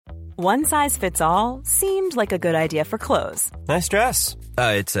One size fits all seemed like a good idea for clothes. Nice dress.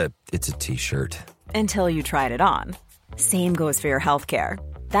 It's a t-shirt. Until you tried it on. Same goes for your healthcare.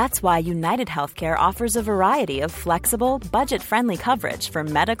 That's why United Healthcare offers a variety of flexible, budget-friendly coverage for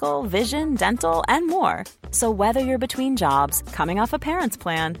medical, vision, dental, and more. So whether you're between jobs, coming off a parent's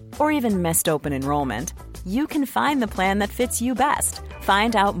plan, or even missed open enrollment, you can find the plan that fits you best.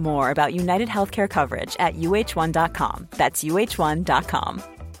 Find out more about United Healthcare coverage at uh1.com. That's uh1.com.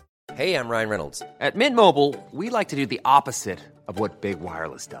 Hey, I'm Ryan Reynolds. At Mint Mobile, we like to do the opposite of what Big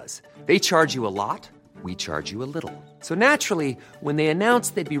Wireless does. They charge you a lot, we charge you a little. So naturally, when they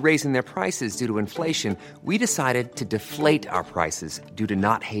announced they'd be raising their prices due to inflation, we decided to deflate our prices due to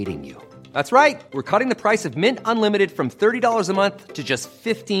not hating you. That's right. We're cutting the price of Mint Unlimited from $30 a month to just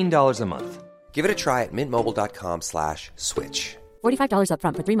 $15 a month. Give it a try at mintmobile.com/switch. $45 up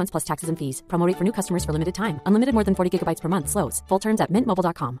front for 3 months plus taxes and fees. Promo rate for new customers for limited time. Unlimited more than 40 gigabytes per month. Slows full terms at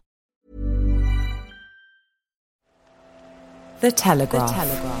mintmobile.com. The Telegraph.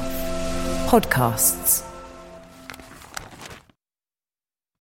 Podcasts.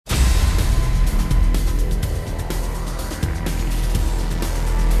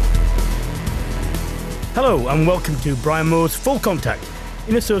 Hello and welcome to Brian Moore's Full Contact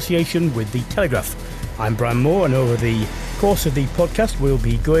in association with The Telegraph. I'm Brian Moore, and over the course of the podcast we'll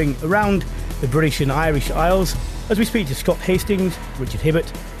be going around the British and Irish Isles as we speak to Scott Hastings, Richard Hibbard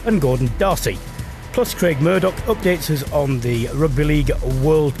and Gordon Darcy. Plus Craig Murdock updates us on the Rugby League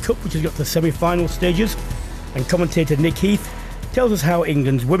World Cup, which has got to the semi-final stages, and commentator Nick Heath tells us how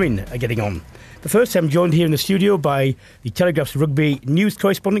England's women are getting on. But first, I'm joined here in the studio by the Telegraph's rugby news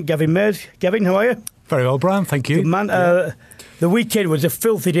correspondent Gavin Mairs. Gavin, how are you? Very well, Brian, thank you. Good man. The weekend was a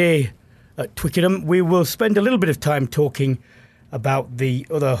filthy day at Twickenham. We will spend a little bit of time talking about the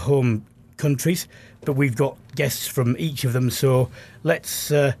other home countries, but we've got guests from each of them, so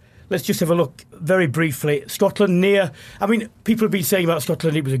let's just have a look very briefly. Scotland people have been saying about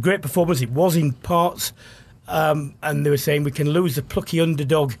Scotland it was a great performance. It was in parts, and they were saying we can lose the plucky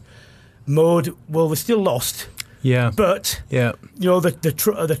underdog mode. Well, they still lost. Yeah. But yeah,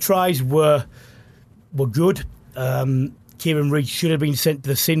 the tries were good. Kieran Reid should have been sent to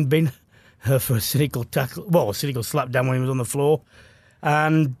the sin bin for a cynical tackle. Well, a cynical slap down when he was on the floor.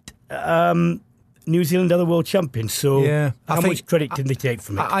 And New Zealand are the world champions. So how much credit can they take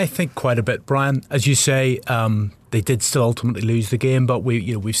from it? I think quite a bit, Brian. As you say, they did still ultimately lose the game, but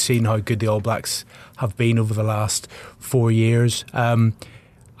we've seen how good the All Blacks have been over the last 4 years.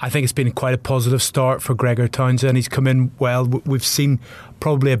 I think it's been quite a positive start for Gregor Townsend. He's come in well. We've seen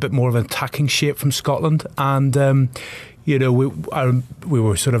probably a bit more of an attacking shape from Scotland, and we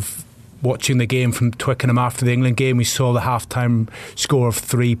were sort of watching the game from Twickenham after the England game. We saw the half-time score of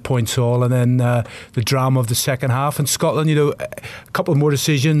 3 points all, and then the drama of the second half. And Scotland, a couple of more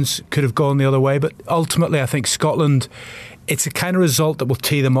decisions could have gone the other way, but ultimately I think Scotland, it's a kind of result that will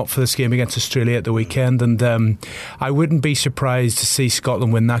tee them up for this game against Australia at the weekend, and I wouldn't be surprised to see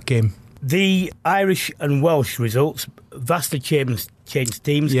Scotland win that game. The Irish and Welsh results vastly changed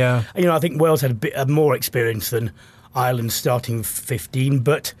teams. Yeah. I think Wales had a bit more experience than Ireland starting 15,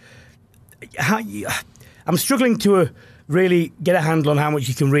 but I'm struggling to really get a handle on how much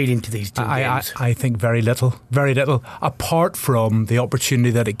you can read into these two games. I think very little, apart from the opportunity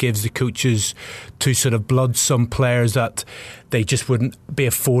that it gives the coaches to sort of blood some players that they just wouldn't be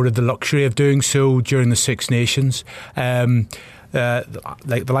afforded the luxury of doing so during the Six Nations. Like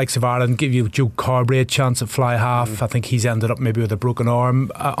the likes of Ireland give you Joe Carberry a chance at fly half. I think he's ended up maybe with a broken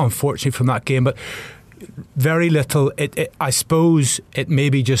arm, unfortunately, from that game, but very little. I suppose it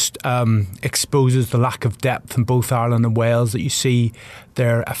maybe just exposes the lack of depth in both Ireland and Wales, that you see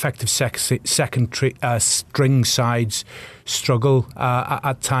their effective second string sides struggle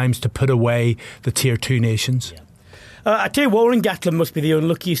at times to put away the Tier 2 nations. Yeah. I tell you, Warren Gatland must be the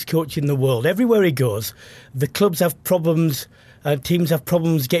unluckiest coach in the world. Everywhere he goes, the clubs have problems. Teams have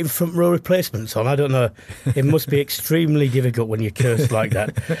problems getting front row replacements on. I don't know. It must be extremely difficult when you're cursed like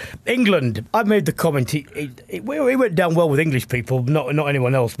that. England, I made the comment. It went down well with English people, not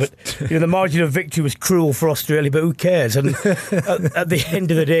anyone else. But the margin of victory was cruel for Australia. But who cares? And at the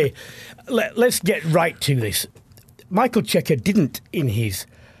end of the day, let's get right to this. Michael Checker didn't, in his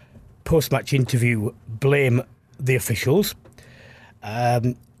post-match interview, blame the officials,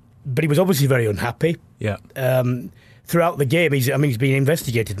 but he was obviously very unhappy. Yeah. Throughout the game, he's being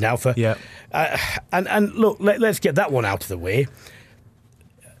investigated now for. Yeah. And look, let's get that one out of the way.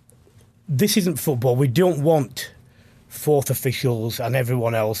 This isn't football. We don't want fourth officials and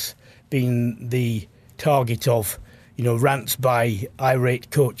everyone else being the target of, rants by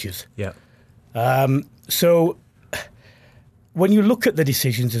irate coaches. Yeah. So when you look at the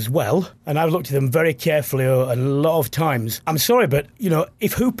decisions as well, and I've looked at them very carefully a lot of times, I'm sorry, but,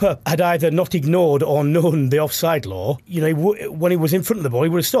 if Hooper had either not ignored or known the offside law, when he was in front of the ball, he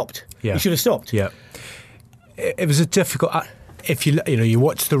would have stopped. Yeah. He should have stopped. Yeah. It was a difficult... If you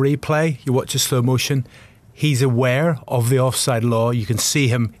watch the replay, you watch the slow motion, he's aware of the offside law. You can see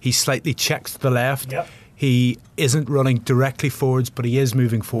him, he slightly checks to the left. Yep. He isn't running directly forwards, but he is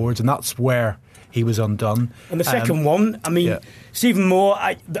moving forwards, and that's where he was undone. And the second one, Stephen Moore,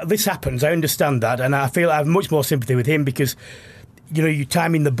 this happens, I understand that, and I feel I have much more sympathy with him because, you're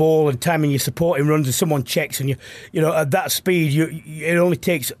timing the ball and timing your supporting runs and someone checks and, at that speed, it only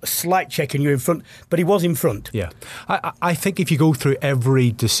takes a slight check and you're in front, but he was in front. Yeah. I think if you go through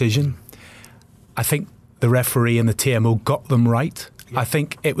every decision, I think the referee and the TMO got them right. Yeah. I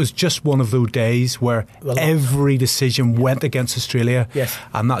think it was just one of those days where every decision went against Australia, yes.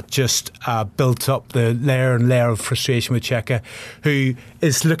 And that just built up the layer and layer of frustration with Cheika, who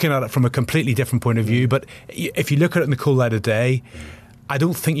is looking at it from a completely different point of view. But if you look at it in the cool light of day, I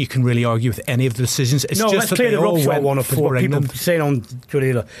don't think you can really argue with any of the decisions. It's just let's that clear they the all Robshaw went one up. for England. People saying on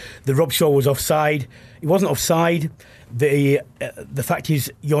Twitter the Robshaw was offside. He wasn't offside. The fact is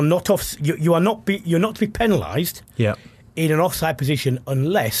you're not to be penalised. Yeah. In an offside position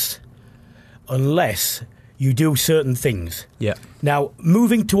unless you do certain things. Yeah. Now,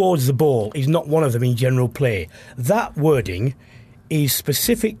 moving towards the ball is not one of them in general play. That wording is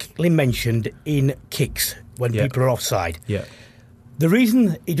specifically mentioned in kicks when people are offside. Yeah. The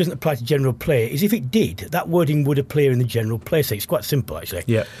reason it doesn't apply to general play is if it did, that wording would appear in the general play. So it's quite simple, actually.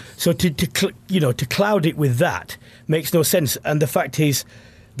 Yeah. So to cloud it with that makes no sense. And the fact is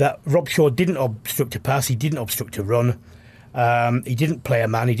that Robshaw didn't obstruct a pass, he didn't obstruct a run. He didn't play a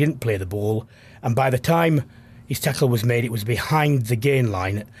man, he didn't play the ball, and by the time his tackle was made, it was behind the gain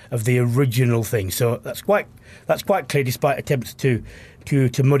line of the original thing. So that's quite clear, despite attempts to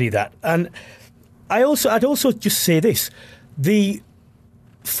muddy that. And I'd also just say this: the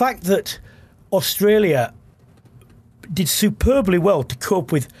fact that Australia did superbly well to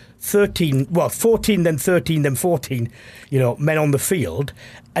cope with 14, then 13, then 14, men on the field,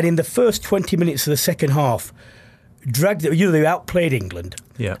 and in the first 20 minutes of the second half, they outplayed England,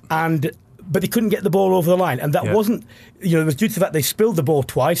 but they couldn't get the ball over the line, and that wasn't, it was due to the fact they spilled the ball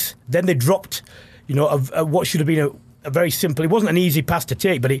twice, then they dropped, what should have been a very simple. It wasn't an easy pass to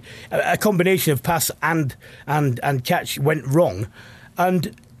take, but a combination of pass and catch went wrong,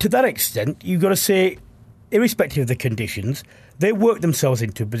 and to that extent, you've got to say, irrespective of the conditions, they worked themselves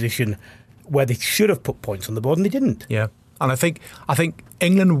into a position where they should have put points on the board, and they didn't. Yeah, and I think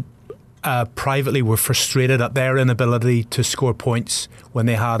England. Privately were frustrated at their inability to score points when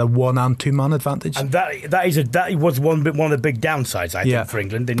they had a 1 and 2 man advantage, and that was one of the big downsides I think for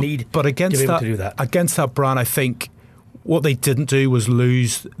England. They need to be able to do that. Against that, Bran, I think what they didn't do was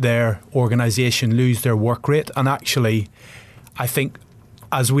lose their organisation, lose their work rate, and actually, I think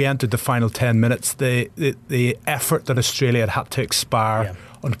as we entered the final 10 minutes, the effort that Australia had to expire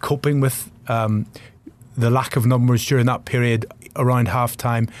on coping with the lack of numbers during that period around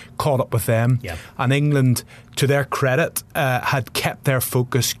half-time caught up with them. Yeah. And England, to their credit, had kept their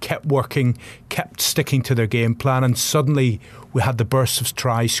focus, kept working, kept sticking to their game plan, and suddenly we had the bursts of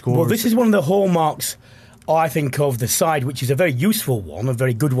tries scored. Well, this is one of the hallmarks, I think, of the side, which is a very useful one, a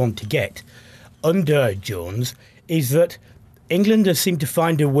very good one to get, under Jones, is that England has seemed to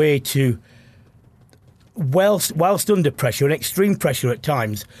find a way to, whilst under pressure, and extreme pressure at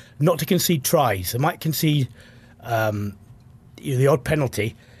times, not to concede tries. They might concede the odd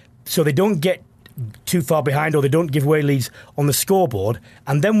penalty, so they don't get too far behind or they don't give away leads on the scoreboard,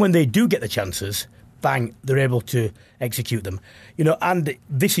 and then when they do get the chances, bang, they're able to execute them. And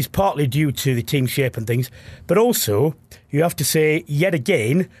this is partly due to the team shape and things, but also you have to say, yet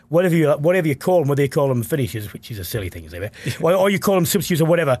again, whatever you call them, whether you call them finishers, which is a silly thing, or you call them substitutes or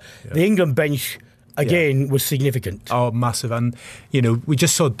whatever, the England bench again was significant. Oh, massive. And we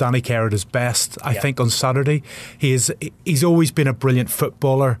just saw Danny Kerr at his best, I think, on Saturday. He's always been a brilliant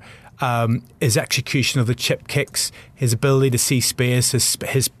footballer. His execution of the chip kicks, his ability to see space,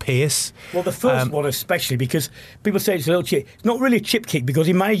 his pace. Well, the first one especially, because people say it's a little chip. It's not really a chip kick because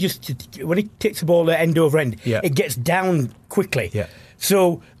he manages to, when he kicks the ball end over end, it gets down quickly. Yeah.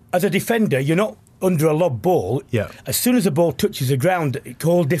 So as a defender, you're not under a lob ball. Yeah. As soon as the ball touches the ground, a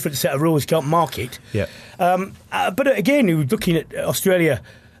whole different set of rules, can't mark it. Yeah. But again, you're looking at Australia,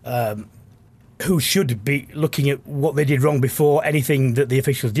 who should be looking at what they did wrong before anything that the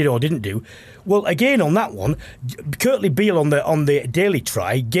officials did or didn't do. Well, again, on that one, Curtly Beale on the Daly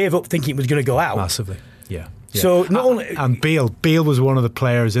try gave up thinking it was going to go out. Massively, yeah. So not only, and Beale was one of the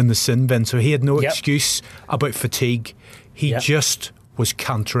players in the sin bin, so he had no excuse about fatigue. He just was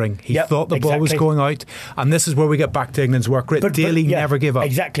cantering. He thought the ball was going out, and this is where we get back to England's work rate. Daly never gave up.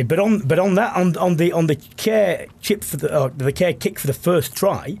 Exactly, but on the care chip for the care kick for the first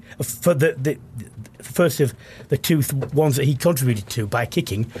try, for the first of the two ones that he contributed to by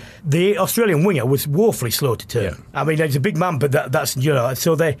kicking, the Australian winger was woefully slow to turn. Yeah. I mean, he's a big man, but that's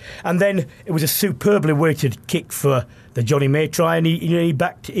so they, and then it was a superbly weighted kick for the Johnny May try, and he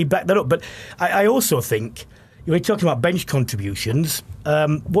backed that up. But I also think, you're talking about bench contributions.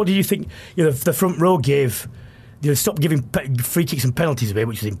 What do you think? The front row gave. They stopped giving free kicks and penalties away,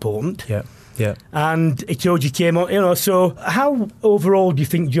 which is important. Yeah. And Itoje came on. So how overall do you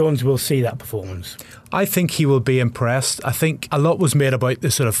think Jones will see that performance? I think he will be impressed. I think a lot was made about the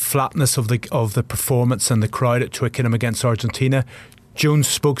sort of flatness of the performance and the crowd at Twickenham against Argentina. Jones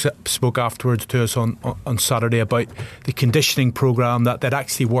spoke afterwards to us on Saturday about the conditioning programme, that they'd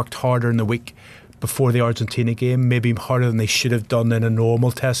actually worked harder in the week before the Argentina game, maybe harder than they should have done in a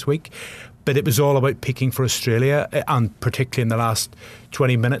normal test week. But it was all about peaking for Australia, and particularly in the last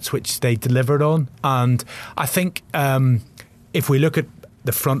 20 minutes, which they delivered on. And I think if we look at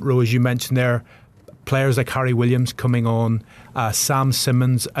the front row, as you mentioned there, players like Harry Williams coming on, Sam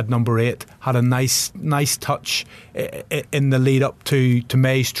Simmons at number 8 had a nice touch in the lead up to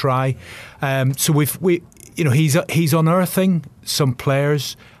May's try. So he's unearthing some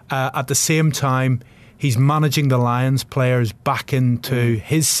players. At the same time, he's managing the Lions players back into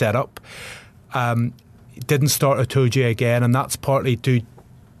his setup. Didn't start Itoje again, and that's partly due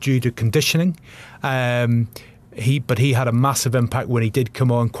to conditioning. But he had a massive impact when he did come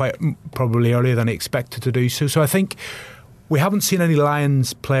on, quite probably earlier than he expected to do so. So I think we haven't seen any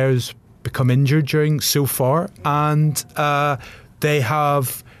Lions players become injured during so far, and they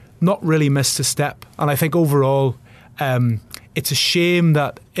have not really missed a step. And I think overall, it's a shame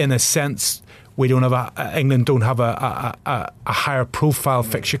that, in a sense, we don't have England don't have a higher profile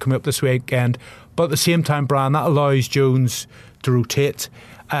fixture coming up this weekend. But at the same time, Brian, that allows Jones to rotate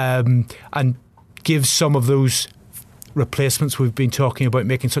and give some of those replacements we've been talking about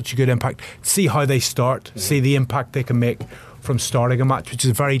making such a good impact. See how they start, see the impact they can make from starting a match, which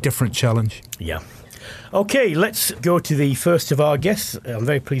is a very different challenge. Yeah. OK, let's go to the first of our guests. I'm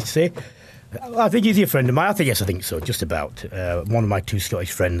very pleased to say, I think he's a friend of mine. I think so, just about. One of my two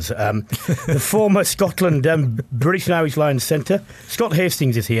Scottish friends. The former Scotland British and Irish Lions centre, Scott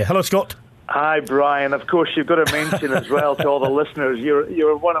Hastings, is here. Hello, Scott. Hi, Brian. Of course, you've got to mention as well to all the listeners,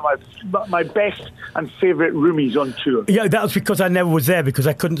 you're one of my best and favourite roomies on tour. Yeah, that was because I never was there, because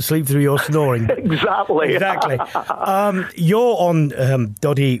I couldn't sleep through your snoring. Exactly. You're on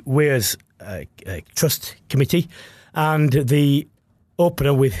Doddy Weir's Trust Committee, and the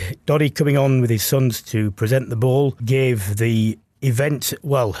opener with Doddy coming on with his sons to present the ball gave the event,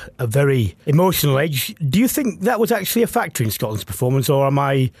 well, a very emotional edge. Do you think that was actually a factor in Scotland's performance, or am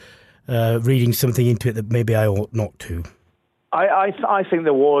I reading something into it that maybe I ought not to? I think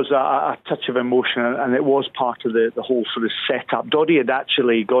there was a touch of emotion, and it was part of the whole sort of setup. Doddy had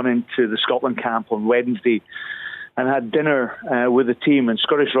actually gone into the Scotland camp on Wednesday and had dinner with the team, and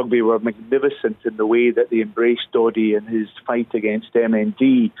Scottish Rugby were magnificent in the way that they embraced Doddy and his fight against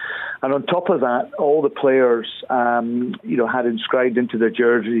MND. And on top of that, all the players had inscribed into their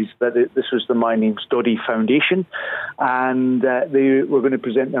jerseys that this was the My Name's Doddy Foundation, and they were going to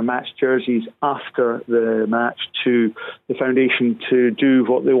present their match jerseys after the match to the foundation to do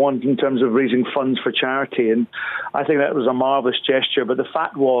what they want in terms of raising funds for charity. And I think that was a marvellous gesture, but the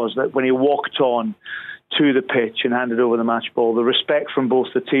fact was that when he walked on to the pitch and handed over the match ball, the respect from both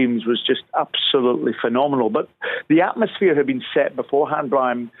the teams was just absolutely phenomenal. But the atmosphere had been set beforehand,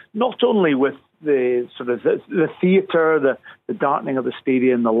 Brian, not only with the sort of the theatre, the darkening of the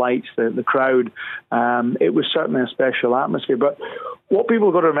stadium, the lights, the crowd. It was certainly a special atmosphere. But what people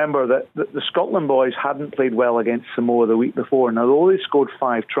have got to remember that the Scotland boys hadn't played well against Samoa the week before. And although they scored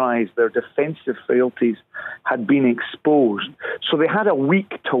 5 tries, their defensive frailties had been exposed. So they had a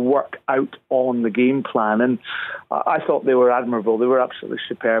week to work out on the game plan. And I thought they were admirable. They were absolutely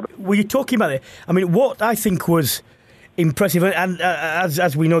superb. Were you talking about it? I mean, what I think was impressive, and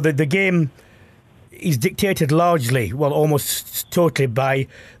as we know, the game is dictated largely, well, almost totally by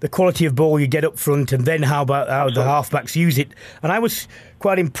the quality of ball you get up front, and then how the halfbacks use it. And I was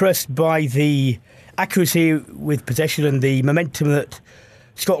quite impressed by the accuracy with possession and the momentum that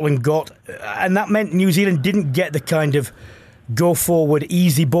Scotland got, and that meant New Zealand didn't get the kind of go forward,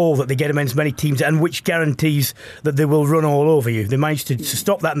 easy ball that they get against many teams, and which guarantees that they will run all over you. They managed to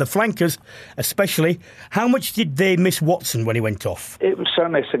stop that, and the flankers especially. How much did they miss Watson when he went off? It was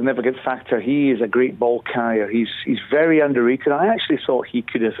certainly a significant factor. He is a great ball carrier. He's very underrated. I actually thought he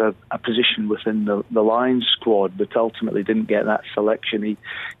could have a position within the Lions squad, but ultimately didn't get that selection.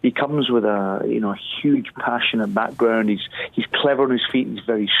 He comes with a huge passionate background. He's clever on his feet. He's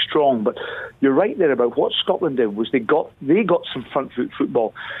very strong. But you're right there about what Scotland did was they got some front foot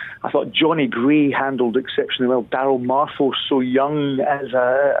football. I thought Johnny Gray handled exceptionally well. Daryl Marfo, so young as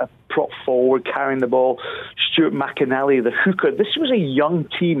a prop forward, carrying the ball. Stuart McAnally, the hooker. This was a young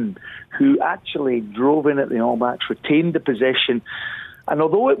team who actually drove in at the All Blacks, retained the possession. And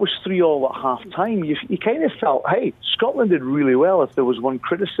although it was 3-3 at half-time, you kind of felt, hey, Scotland did really well. If there was one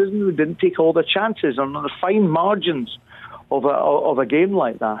criticism, we didn't take all the chances on the fine margins of a game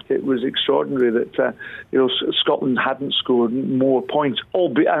like that. It was extraordinary that Scotland hadn't scored more points.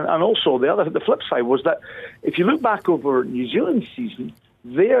 And also the flip side was that if you look back over New Zealand's season,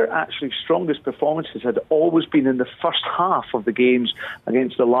 their actually strongest performances had always been in the first half of the games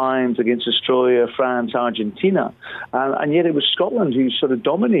against the Lions, against Australia, France, Argentina, and yet it was Scotland who sort of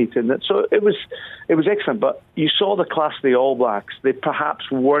dominated it. So it was excellent. But you saw the class of the All Blacks. They perhaps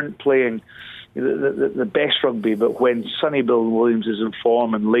weren't playing the best rugby, but when Sonny Bill Williams is in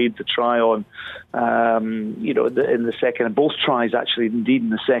form and laid the try on, in the second, and both tries actually indeed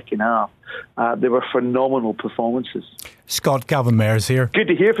in the second half, they were phenomenal performances. Scott, Gavin Mairs here. Good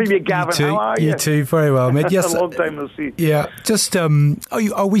to hear from you, Gavin. You too, how are you? You too, very well, mate. Yes, a long time no see. Yeah, just do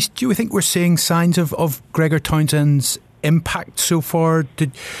you think we're seeing signs of Gregor Townsend's impact so far?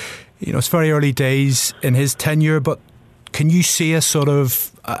 It's very early days in his tenure, but can you see a sort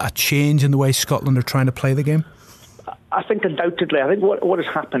of a change in the way Scotland are trying to play the game? I think undoubtedly. I think what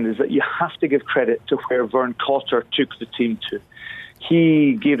has happened is that you have to give credit to where Vern Cotter took the team to.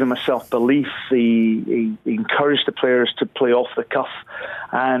 He gave them a self-belief. He encouraged the players to play off the cuff.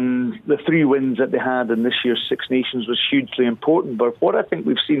 And the 3 wins that they had in this year's Six Nations was hugely important. But what I think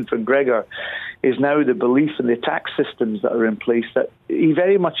we've seen from Gregor is now the belief in the attack systems that are in place, that he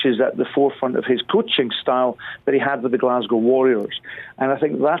very much is at the forefront of his coaching style that he had with the Glasgow Warriors. And I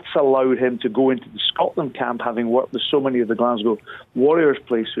think that's allowed him to go into the Scotland camp, having worked with so many of the Glasgow Warriors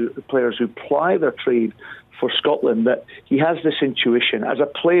players who ply their trade for Scotland, that he has this intuition. As a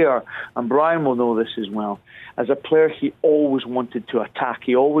player, and Brian will know this as well, as a player he always wanted to attack,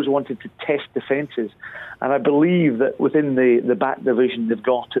 he always wanted to test defences, and I believe that within the back division they've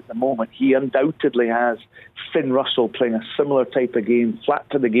got at the moment, he undoubtedly has Finn Russell playing a similar type of game, flat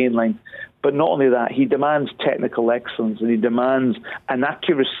to the gain line. But not only that, he demands technical excellence and he demands an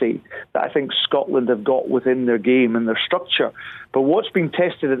accuracy that I think Scotland have got within their game and their structure. But what's being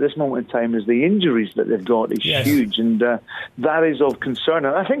tested at this moment in time is the injuries that they've got is huge, and that is of concern.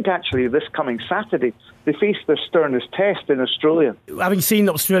 And I think actually this coming Saturday, they face their sternest test in Australia. Having seen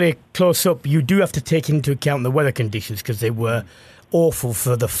Australia close up, you do have to take into account the weather conditions, because they were awful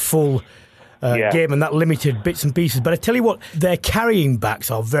for the full game and that limited bits and pieces. But I tell you what, their carrying backs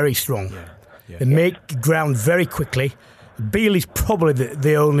are very strong. They make ground very quickly. Bealey's probably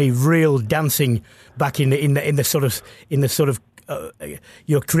the only real dancing back in the sort of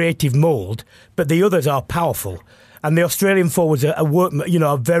creative mould, but the others are powerful, and the Australian forwards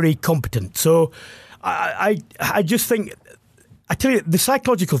are very competent. So I just think, I tell you, the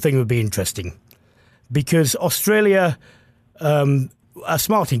psychological thing would be interesting, because Australia are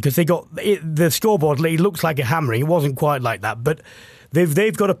smarting, because they got the scoreboard. It looks like a hammering. It wasn't quite like that, but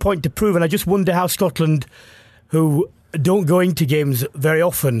they've got a point to prove. And I just wonder how Scotland, who don't go into games very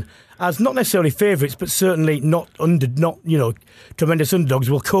often as not necessarily favourites, but certainly not tremendous underdogs,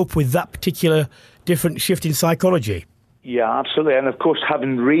 will cope with that particular different shift in psychology. Yeah, absolutely. And of course,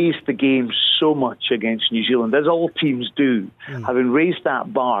 having raised the game so much against New Zealand, as all teams do, having raised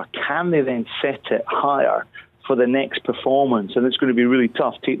that bar, can they then set it higher for the next performance? And it's going to be really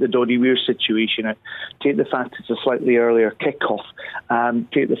tough. Take the Doddy Weir situation out, take the fact it's a slightly earlier kickoff,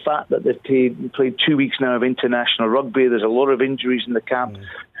 take the fact that they've played 2 weeks now of international rugby. There's a lot of injuries in the camp.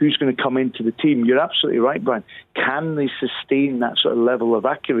 Who's going to come into the team? You're absolutely right, Brian. Can they sustain that sort of level of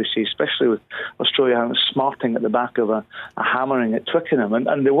accuracy, especially with Australia smarting at the back of a hammering at Twickenham?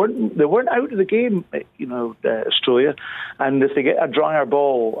 And they weren't out of the game, Australia. And if they get a drier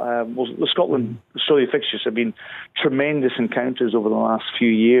ball, the Scotland-Australia fixtures have been tremendous encounters over the last few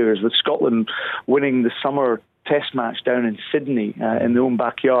years, with Scotland winning the summer test match down in Sydney in their own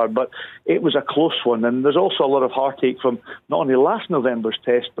backyard, but it was a close one. And there's also a lot of heartache from not only last November's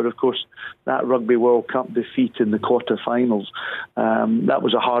test, but of course that Rugby World Cup defeat in the quarter-finals. That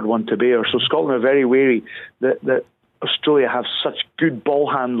was a hard one to bear. So Scotland are very wary that Australia have such good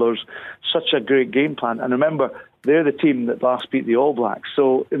ball handlers, such a great game plan. And remember, they're the team that last beat the All Blacks.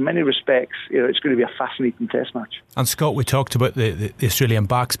 So in many respects, it's going to be a fascinating test match. And Scott, we talked about the Australian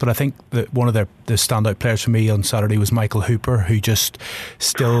backs, but I think that one of the standout players for me on Saturday was Michael Hooper, who just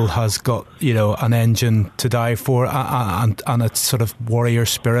still has got an engine to die for and a sort of warrior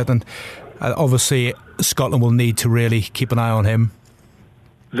spirit. And obviously Scotland will need to really keep an eye on him.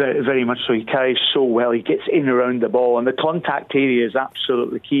 Very, very much so. He carries so well. He gets in around the ball, and the contact area is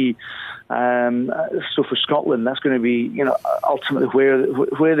absolutely key. So for Scotland, that's going to be, ultimately where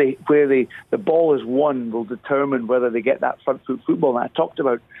the ball is won will determine whether they get that front foot football that I talked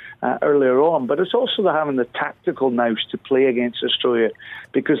about earlier on. But it's also having the tactical nous to play against Australia,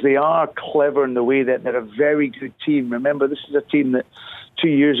 because they are clever in the way that they're a very good team. Remember, this is a team that 2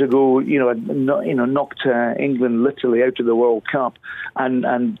 years ago, knocked England literally out of the World Cup,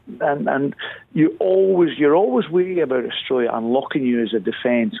 and you're always wary about Australia unlocking you as a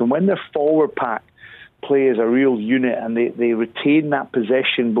defence. And when their forward pack play as a real unit and they retain that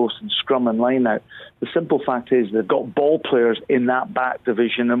possession both in scrum and line out, the simple fact is they've got ball players in that back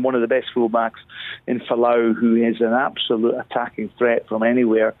division, and one of the best fullbacks in Falau, who is an absolute attacking threat from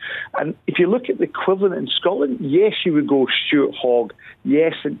anywhere. And if you look at the equivalent in Scotland, yes, you would go Stuart Hogg,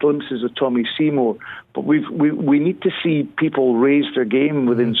 yes, glimpses of Tommy Seymour, but we need to see people raise their game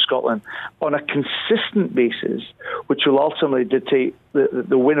within Scotland on a consistent basis, which will ultimately dictate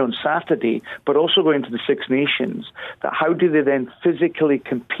the win on Saturday, but also going to the Six Nations. That how do they then physically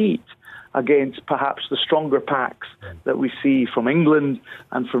compete against perhaps the stronger packs that we see from England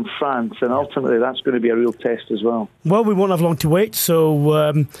and from France, and ultimately that's going to be a real test as well. Well, we won't have long to wait, so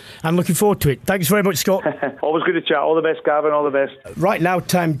I'm looking forward to it. Thanks very much, Scott. Always good to chat. All the best, Gavin. All the best. Right now,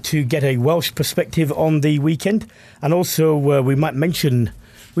 time to get a Welsh perspective on the weekend, and also we might mention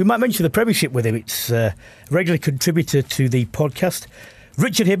the Premiership with him. It's a regular contributor to the podcast,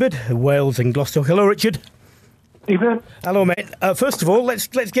 Richard Hibbard, Wales and Gloucester. Hello, Richard. Evening. Hello, mate. First of all, let's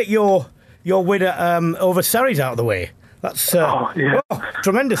get your winner over Sarries out of the way. That's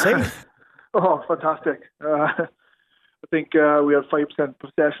tremendous, eh? Oh, fantastic. I think we had 5%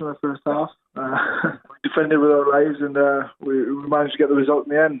 possession in the first half. We defended with our lives, and we managed to get the result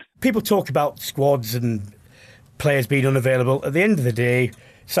in the end. People talk about squads and players being unavailable. At the end of the day,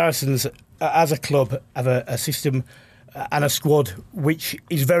 Saracens, as a club, have a system and a squad which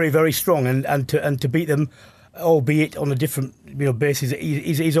is very, very strong, and to beat them, albeit on a different basis,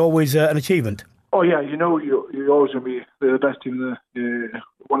 is always an achievement. Oh yeah, you're always going to be the best team,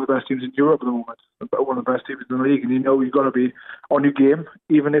 one of the best teams in Europe at the moment, one of the best teams in the league, and you've got to be on your game,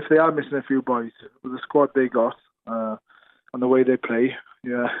 even if they are missing a few boys. With the squad they got and the way they play,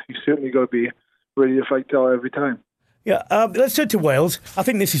 you certainly got to be ready to fight every time. Yeah, let's turn to Wales. I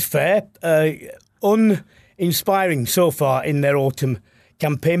think this is fair. Uninspiring so far in their autumn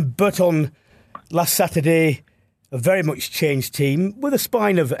campaign, but on last Saturday, a very much changed team with a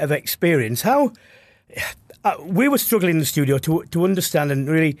spine of experience. How we were struggling in the studio to understand and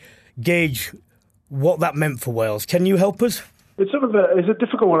really gauge what that meant for Wales. Can you help us? It's a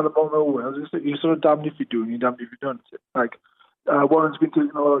difficult one at the moment with Wales. You're sort of damned if you do and you're damned if you don't. Like Warren's been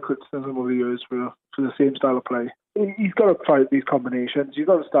taking a lot of criticism over the years for the same style of play. He's got to try these combinations. You've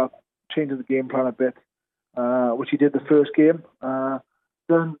got to start changing the game plan a bit, which he did the first game.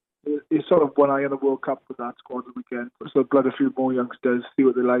 Then he's sort of one eye on the World Cup with that squad the weekend. So blood a few more youngsters, see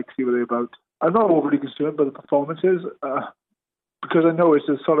what they like, see what they're about. I'm not overly concerned by the performances because I know it's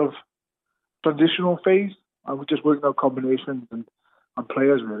a sort of transitional phase. I'm just working out combinations and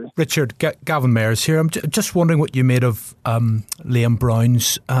players, really. Richard, Gavin Mairs here. I'm just wondering what you made of Liam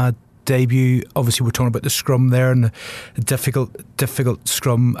Brown's debut. Obviously, we're talking about the scrum there and the difficult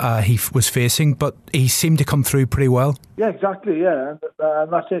scrum he was facing, but he seemed to come through pretty well. Yeah, exactly. Yeah,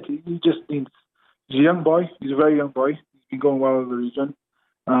 and that's it. He's a young boy. He's a very young boy. He's been going well in the region,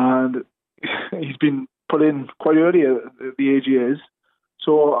 and he's been put in quite early at the age he is.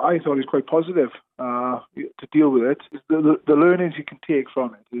 So I thought he's quite positive to deal with it. The learnings he can take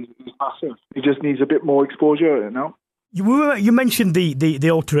from it is massive. He just needs a bit more exposure now. You mentioned the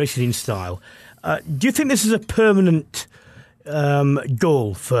alteration in style. Do you think this is a permanent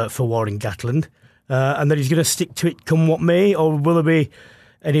goal for Warren Gatland, and that he's going to stick to it come what may, or will there be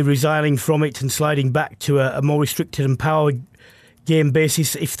any resiling from it and sliding back to a more restricted and power game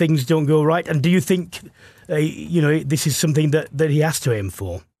basis if things don't go right? And do you think this is something that he has to aim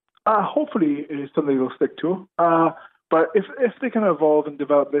for? Hopefully it's something he'll stick to. But if they can evolve and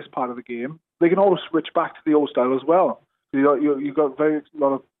develop this part of the game, they can always switch back to the old style as well. You've got a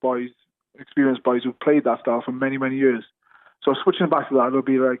lot of boys, experienced boys who've played that style for many, many years. So switching back to that, it'll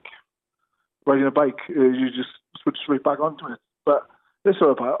be like riding a bike. You just switched right back onto it. But this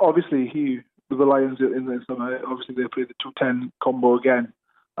sort of obviously with the Lions in the summer, obviously they play the 2-10 combo again.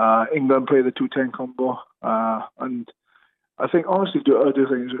 England play the 2-10 combo, and I think honestly, I do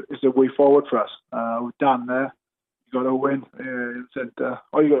think is the way forward for us. With Dan there, you got to win in centre.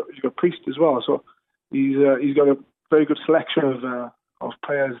 You got Priest as well, so he's got a very good selection of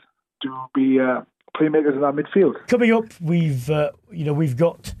players to be playmakers in that midfield. Coming up, we've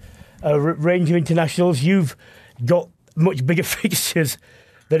got a range of internationals. You've got much bigger fixtures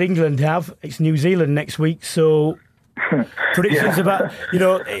that England have. It's New Zealand next week, so predictions about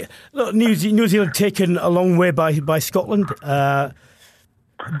look, New Zealand taken a long way by Scotland, but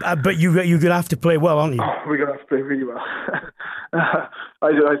you're going to have to play well, aren't you? We're going to have to play really well.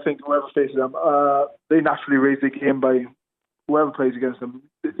 I think whoever faces them, they naturally raise the game by whoever plays against them.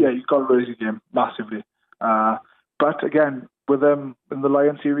 Yeah, you've got to raise the game massively. But again, with them in the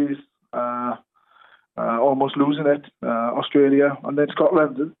Lion series, almost losing it, Australia and then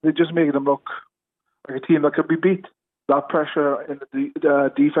Scotland, they just make them look like a team that could be beat. That pressure in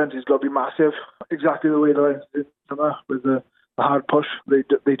the defence has got to be massive, exactly the way the Lions did with the hard push. They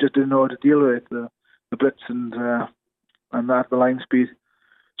just didn't know how to deal with it, the blitz and the line speed.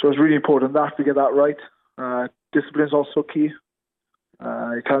 So it's really important that we get that right. Discipline is also key.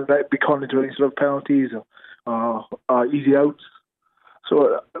 You can't be caught into any sort of penalties or easy outs.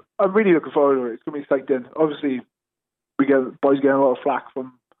 So I'm really looking forward to it. It's going to be exciting. Obviously, boys getting a lot of flack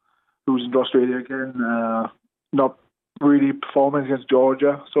from losing to Australia again, not really performing against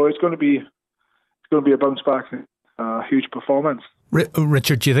Georgia. So it's going to be a bounce back, huge performance.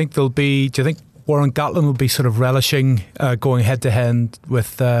 Richard, do you think Warren Gatland will be sort of relishing going head to head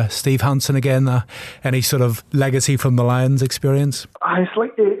with Steve Hansen again? Any sort of legacy from the Lions experience? I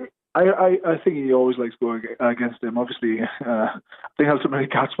think he always likes going against him. Obviously, I think ultimately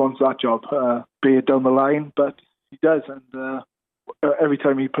Gats wants that job, be it down the line, but he does. And every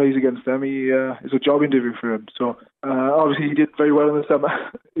time he plays against them, it's a job interview for him. So obviously he did very well in the summer.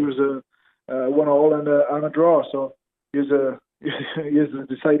 He was a 1-1 and a draw. So he is a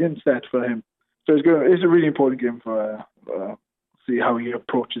deciding set for him. So it's a really important game for see how he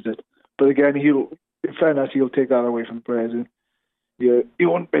approaches it. But again, in fairness, he'll take that away from the players. You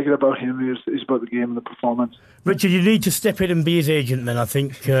won't make it about him. It's about the game and the performance. Richard, you need to step in and be his agent then, I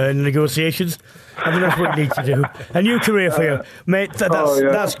think, in negotiations. I think that's what you need to do. A new career for you, mate.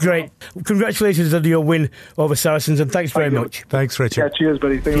 That's great. Congratulations on your win over Saracens, and thanks very much. Thanks, Richard. Yeah, cheers,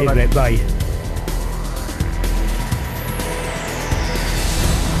 buddy. Cheers, mate. Bye.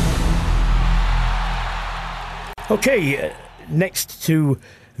 Okay, next to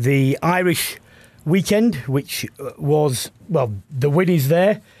the Irish weekend, which was, the win is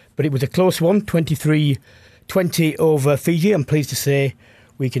there, but it was a close one, 23-20 over Fiji. I'm pleased to say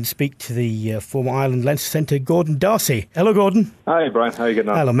we can speak to the former Ireland Leinster centre, Gordon Darcy. Hello, Gordon. Hi, Brian. How are you getting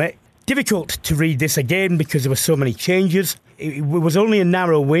on? Hello, mate. Difficult to read this again because there were so many changes. It was only a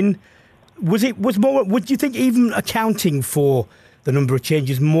narrow win. Would you think, even accounting for the number of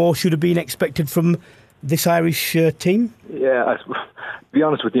changes, more should have been expected from this Irish team? Yeah, to be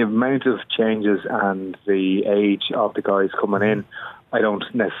honest, with the amount of changes and the age of the guys coming in, I don't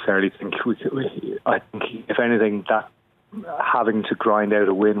necessarily think I think, if anything, that having to grind out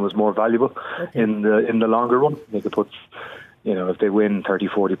a win was more valuable in the longer run. They could put, if they win 30,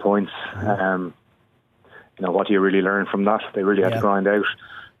 40 points, what do you really learn from that? They really had to grind out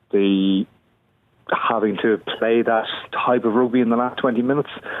the having to play that type of rugby in the last 20 minutes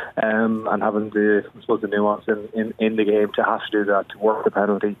and having the nuance in the game to have to do that, to work the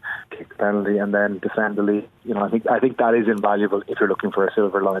penalty, kick the penalty and then defend the lead. I think that is invaluable if you're looking for a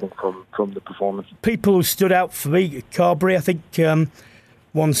silver lining from the performance. People who stood out for me, Carberry, I think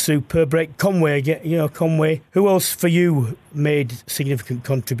one superb break. Conway. Who else for you made significant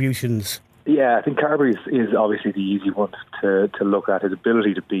contributions? Yeah, I think Carberry is obviously the easy one to look at. His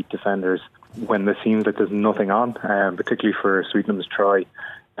ability to beat defenders when there seems like there's nothing on, particularly for Sweetnam's try.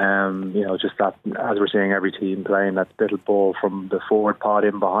 Just that, as we're seeing every team playing, that little ball from the forward pod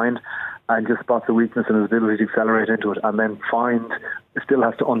in behind, and just spots a weakness in his ability to accelerate into it, and then still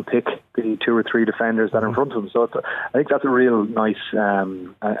has to unpick the 2 or 3 defenders that are in front of him. So I think that's a real nice, he's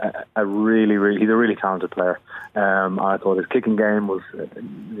a really talented player. I thought his kicking game was,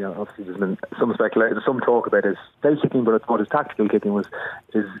 obviously there's been some talk about his face kicking, but I thought his tactical kicking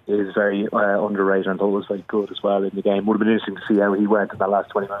is very underrated, and I thought it was very good as well in the game. Would have been interesting to see how he went in that last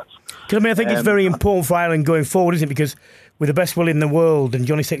 20 minutes. I think it's very important for Ireland going forward, isn't it? Because with the best will in the world, and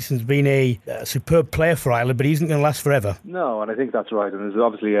Johnny Sexton's been a superb player for Ireland, but he isn't going to last forever. No, and I think that's right. And there's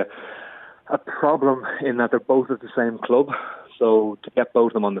obviously a problem in that they're both at the same club. So to get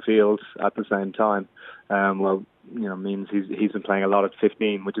both of them on the field at the same time, means he's been playing a lot at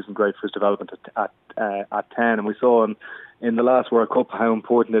 15, which isn't great for his development at 10. And we saw in the last World Cup how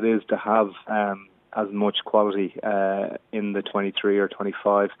important it is to have as much quality in the 23 or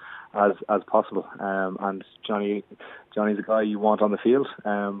 25 as possible. And Johnny's a guy you want on the field,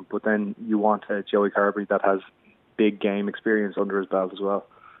 but then you want Joey Carberry that has big game experience under his belt as well.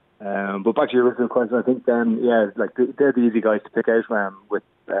 But back to your original question, I think then, they're the easy guys to pick out with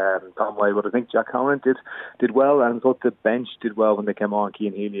Conway, but I think Jack Conran did well, and I thought the bench did well when they came on.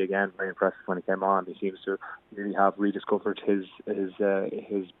 Cian Healy, again, very impressive when he came on. He seems to really have rediscovered his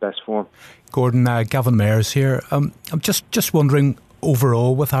best form. Gordon, Gavin Mairs here. I'm just wondering,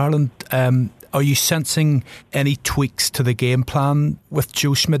 overall with Ireland, are you sensing any tweaks to the game plan with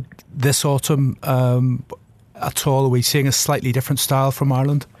Joe Schmidt this autumn at all? Are we seeing a slightly different style from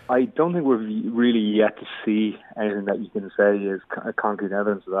Ireland? I don't think we're really yet to see anything that you can say is concrete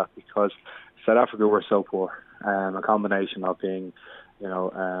evidence of that, because South Africa were so poor. A combination of being,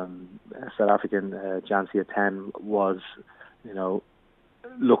 South African Jancy at 10 was,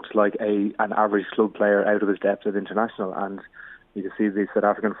 looked like an average club player out of his depth at international, and you can see the South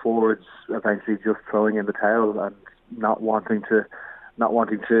African forwards eventually just throwing in the towel and not wanting to do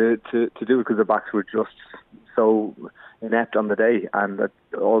it because their backs were just so inept on the day, and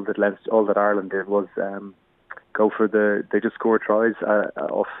all that Ireland did was they just scored tries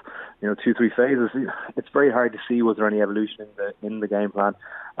off 2-3 phases. It's very hard to see was there any evolution in the game plan,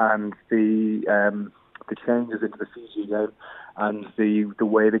 and the changes into the Fiji game and the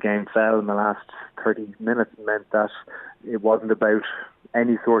way the game fell in the last 30 minutes meant that it wasn't about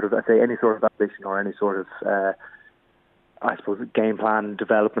any sort of ambition or any sort of game plan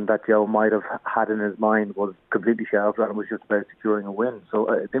development that Joe might have had in his mind was completely shelved, and it was just about securing a win. So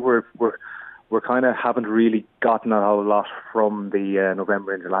I think we're kind of haven't really gotten a whole lot from the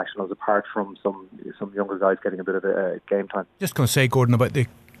November internationals, apart from some younger guys getting a bit of a game time. Just going to say, Gordon, about the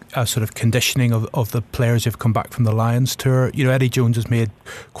sort of conditioning of the players who've come back from the Lions tour. Eddie Jones has made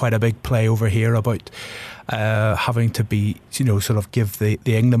quite a big play over here about having to be, sort of give the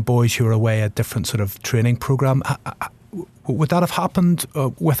England boys who are away a different sort of training programme. Would that have happened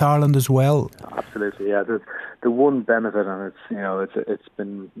with Ireland as well? Absolutely, yeah. The one benefit, and it's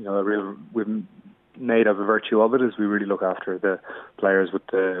been we've made a virtue of it, is we really look after the players with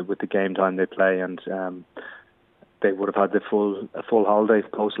the game time they play, and they would have had a full holiday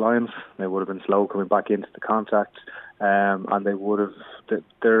post Lions. They would have been slow coming back into the contact, and they would have.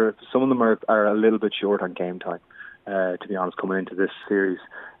 Some of them are a little bit short on game time, to be honest, coming into this series.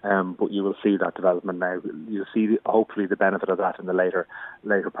 But you will see that development now. You'll see hopefully the benefit of that in the later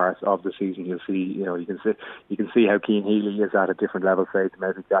parts of the season. You'll see, you can see how Cian Healy is at a different level, say, to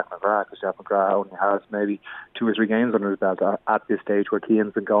maybe Jack McGrath, because Jack McGrath only has maybe 2 or 3 games under his belt at this stage, where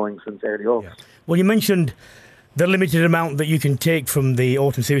Cian's been going since early August. Yeah. Well, you mentioned the limited amount that you can take from the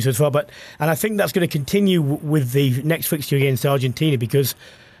autumn series as well, and I think that's going to continue with the next fixture against Argentina, because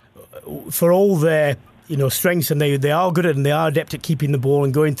for all their strengths, and they are good at, and they are adept at keeping the ball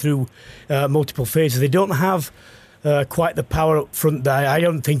and going through multiple phases, they don't have quite the power up front that I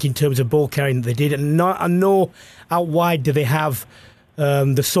don't think in terms of ball carrying that they did, and nor out wide do they have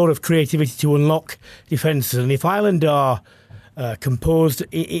the sort of creativity to unlock defences. And if Ireland are composed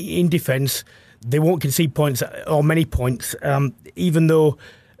in defence, they won't concede points or many points, even though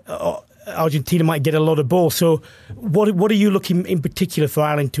Argentina might get a lot of ball. So what are you looking in particular for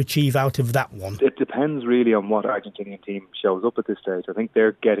Ireland to achieve out of that one? It depends really on what Argentinian team shows up at this stage. I think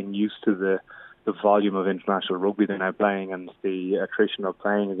they're getting used to the volume of international rugby they're now playing, and the attrition of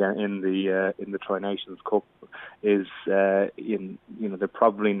playing again in the Tri-Nations Cup is they're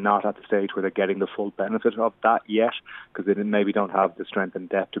probably not at the stage where they're getting the full benefit of that yet, because they maybe don't have the strength and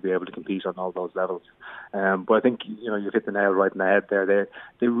depth to be able to compete on all those levels. But I think you've hit the nail right in the head there.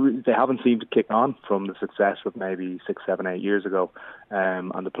 They haven't seemed to kick on from the success of maybe 6, 7, 8 years ago,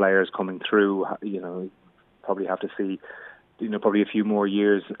 and the players coming through, probably have to see probably a few more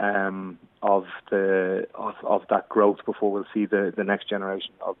years of that growth before we'll see the next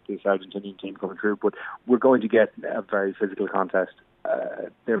generation of this Argentinian team coming through. But we're going to get a very physical contest.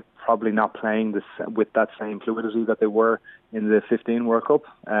 They're probably not playing this with that same fluidity that they were in the 15 World Cup.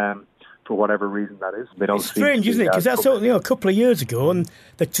 For whatever reason that is, they don't. It's strange, isn't it? Because that's a couple of years ago, and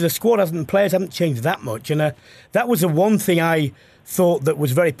the squad players haven't changed that much, and that was the one thing I thought that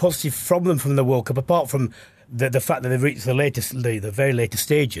was very positive from them from the World Cup, apart from the fact that they've reached the very latest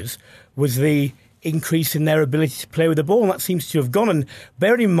stages, was the increase in their ability to play with the ball, and that seems to have gone. And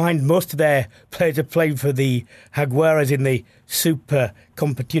bearing in mind, most of their players are playing for the Jaguares in the Super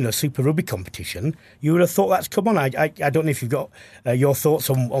Rugby competition, you would have thought that's come on. I don't know if you've got your thoughts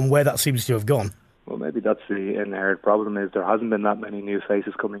on where that seems to have gone. Well, maybe that's the inherent problem, is there hasn't been that many new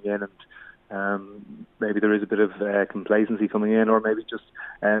faces coming in, and maybe there is a bit of complacency coming in, or maybe just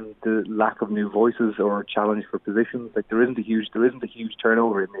the lack of new voices or challenge for positions. Like there isn't a huge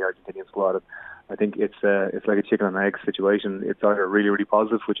turnover in the Argentinian squad. I think it's like a chicken and egg situation. It's either really, really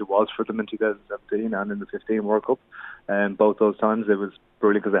positive, which it was for them in 2017 and in the 15 World Cup. Both those times it was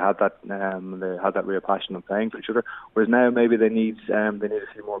brilliant because they had that real passion of playing for each other. Whereas now maybe they need a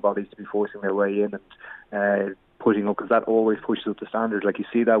few more bodies to be forcing their way in and putting up, because that always pushes up the standards. Like you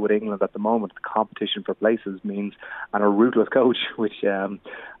see that with England at the moment, the competition for places means, and a ruthless coach, which I'm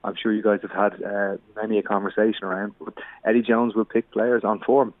sure you guys have had many a conversation around. But Eddie Jones will pick players on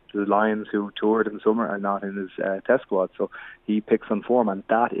form. The Lions who toured in the summer are not in his test squad, so he picks on form, and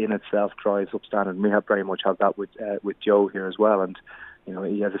that in itself drives up standard. And we have very much had that with Joe here as well. And you know,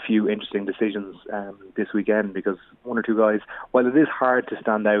 he has a few interesting decisions this weekend, because one or two guys, while it is hard to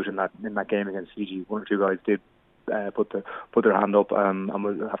stand out in that game against Fiji, one or two guys did put their hand up, and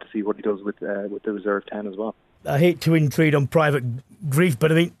we'll have to see what he does with the reserve 10 as well. I hate to intrude on private grief,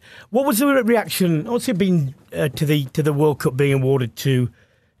 but I mean, what was the reaction? What's it been to the World Cup being awarded to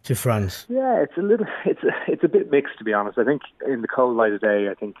France? Yeah, it's a bit mixed, to be honest. I think in the cold light of day,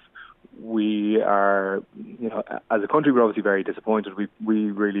 I think we are, you know, as a country, we're obviously very disappointed.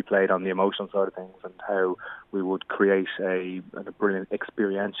 We really played on the emotional side of things and how we would create a brilliant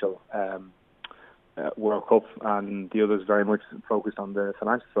experiential World Cup, and the others very much focused on the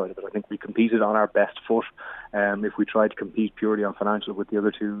financial side of it. I think we competed on our best foot. If we tried to compete purely on financial with the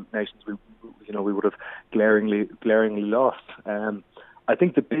other two nations, we would have glaringly lost. I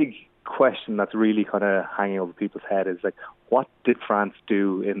think the big question that's really kind of hanging over people's head is like, what did France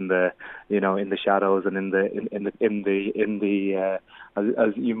do in the shadows and in the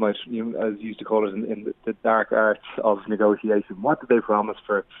as you used to call it in the dark arts of negotiation? What did they promise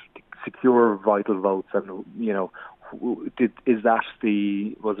for secure vital votes? And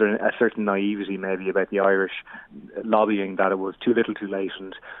was there a certain naivety maybe about the Irish lobbying, that it was too little too late,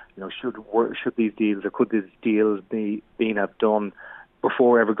 and should these deals, or could these deals have done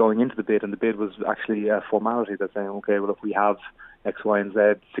before ever going into the bid? And the bid was actually a formality that's saying, okay, well, if we have X, Y and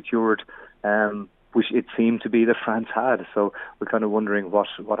Z secured, which it seemed to be that France had. So we're kind of wondering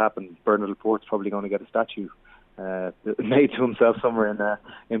what happened. Bernard Laporte's probably going to get a statue made to himself somewhere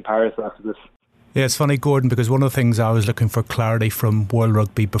in Paris after this. Yeah, it's funny, Gordon, because one of the things I was looking for clarity from World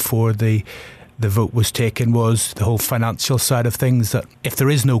Rugby before the vote was taken was the whole financial side of things, that if there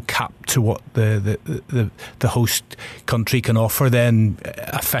is no cap to what the host country can offer, then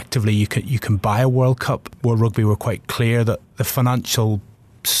effectively you can buy a World Cup. World Rugby were quite clear that the financial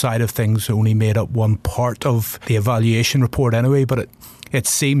side of things only made up one part of the evaluation report anyway, but it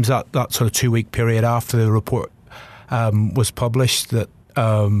seems that sort of 2 week period after the report was published that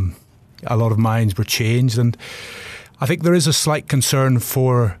a lot of minds were changed, and I think there is a slight concern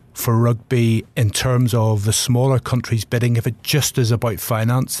for rugby in terms of the smaller countries bidding. If it just is about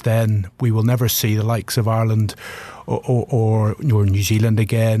finance, then we will never see the likes of Ireland or New Zealand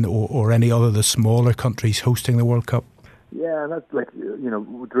again, or any other of the smaller countries hosting the World Cup. Yeah, and that's like,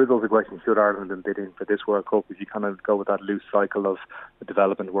 there is also a question, should Ireland have been bidding for this World Cup? If you kind of go with that loose cycle of the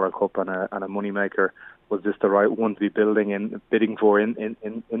development World Cup and a moneymaker, was this the right one to be bidding for in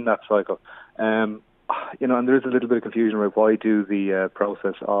that cycle? And there is a little bit of confusion about why do the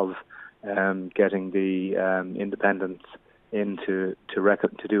process of getting the independents in to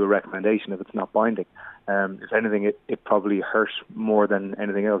do a recommendation if it's not binding. If anything, it probably hurt more than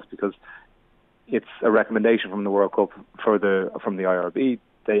anything else, because it's a recommendation from the World Cup from the IRB.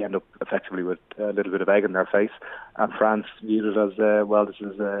 They end up effectively with a little bit of egg in their face, and France viewed it as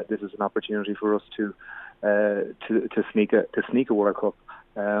this is an opportunity for us to sneak a World Cup.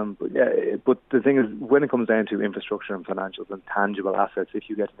 But the thing is, when it comes down to infrastructure and financials and tangible assets, if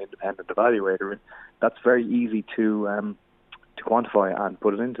you get an independent evaluator in, that's very easy to quantify and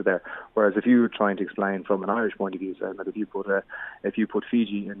put it into there. Whereas if you were trying to explain from an Irish point of view, saying that if you put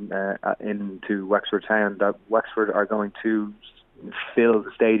Fiji into Wexford Town, that Wexford are going to fill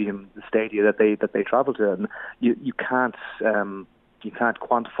the stadia that they travel to, and you can't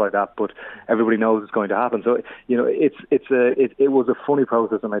quantify that, but everybody knows it's going to happen. So it was a funny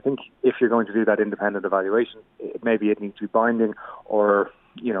process, and I think if you're going to do that independent evaluation, maybe it needs to be binding, or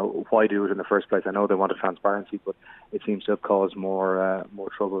why do it in the first place? I know they wanted transparency, but it seems to have caused more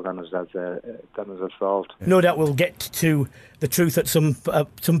trouble than it has solved. No doubt we'll get to the truth at some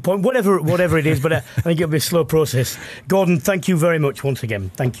point, whatever it is. But I think it'll be a slow process. Gordon, thank you very much once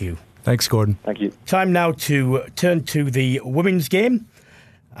again. Thank you. Thanks, Gordon. Thank you. Time now to turn to the women's game.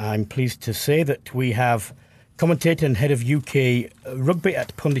 I'm pleased to say that we have commentator and head of UK rugby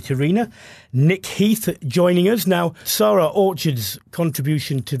at Pundit Arena. Nick Heath joining us. Now, Sarah Orchard's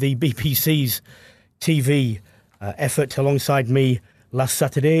contribution to the BBC's TV effort alongside me last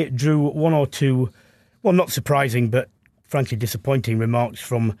Saturday drew one or two, well, not surprising, but frankly disappointing remarks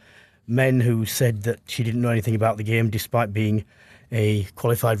from men who said that she didn't know anything about the game despite being a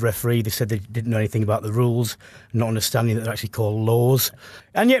qualified referee. They said they didn't know anything about the rules, not understanding that they're actually called laws.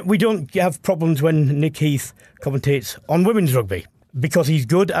 And yet we don't have problems when Nick Heath commentates on women's rugby because he's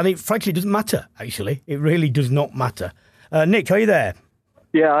good, and it frankly doesn't matter, actually. It really does not matter. Nick, are you there?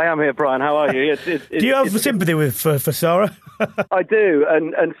 Yeah, I am here, Brian. How are you? Do you have sympathy for Sarah? I do,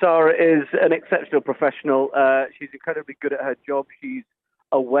 and Sarah is an exceptional professional. She's incredibly good at her job. She's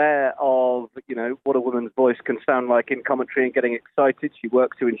aware of, what a woman's voice can sound like in commentary and getting excited. She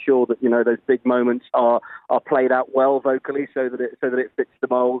works to ensure that, those big moments are played out well vocally so that it fits the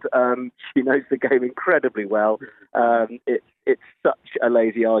mould. She knows the game incredibly well. It's such a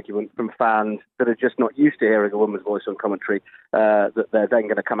lazy argument from fans that are just not used to hearing a woman's voice on commentary that they're then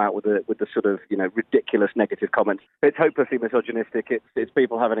going to come out with the sort of ridiculous negative comments. It's hopelessly misogynistic. It's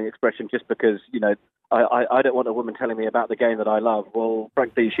people having an expression just because I don't want a woman telling me about the game that I love. Well,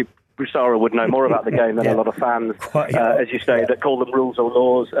 frankly, Sarah would know more about the game than a lot of fans, as you say, that call them rules or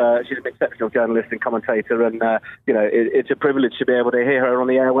laws. She's an exceptional journalist and commentator, and it's a privilege to be able to hear her on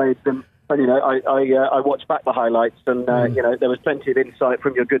the airwaves. And I watched back the highlights, and there was plenty of insight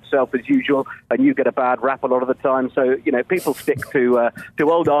from your good self as usual, and you get a bad rap a lot of the time. So people stick to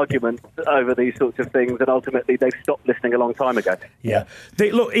old arguments over these sorts of things, and ultimately they've stopped listening a long time ago. Yeah, the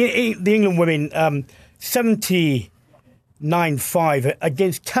England women 79-5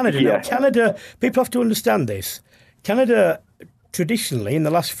 against Canada. Yeah. Now, Canada, people have to understand this. Canada traditionally in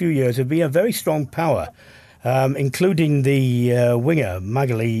the last few years have been a very strong power. Including the winger,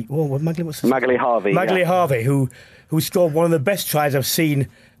 Magali Harvey. Harvey, who scored one of the best tries I've seen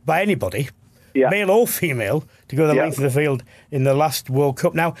by anybody, male or female, to go the length of the field in the last World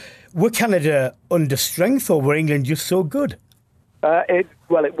Cup. Now, were Canada under strength or were England just so good? It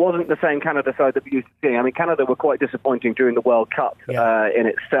wasn't the same Canada side that we used to see. I mean, Canada were quite disappointing during the World Cup in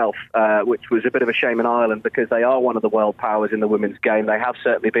itself, which was a bit of a shame in Ireland because they are one of the world powers in the women's game. They have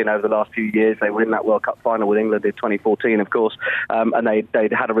certainly been over the last few years. They were in that World Cup final with England in 2014, of course, and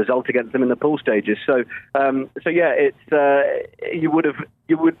they'd had a result against them in the pool stages. So it's you would. I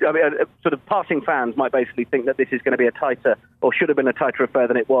mean, sort of passing fans might basically think that this is going to be a tighter, or should have been a tighter affair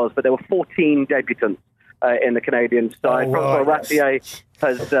than it was. But there were 14 debutants in the Canadian side. Francois Ratier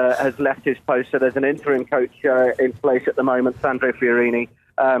has left his post, so there's an interim coach in place at the moment, Sandro Fiorini.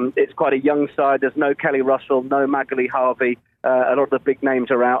 It's quite a young side. There's no Kelly Russell, no Magali Harvey. A lot of the big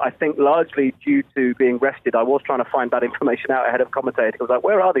names are out. I think largely due to being rested. I was trying to find that information out ahead of commentating. I was like,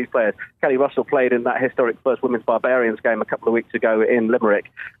 where are these players? Kelly Russell played in that historic first Women's Barbarians game a couple of weeks ago in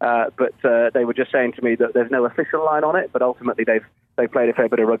Limerick. But they were just saying to me that there's no official line on it, but ultimately they played a fair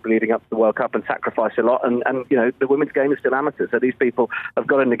bit of rugby leading up to the World Cup and sacrificed a lot. And the women's game is still amateur, so these people have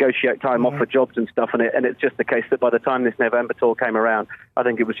got to negotiate time off for jobs and stuff. And it's just the case that by the time this November tour came around, I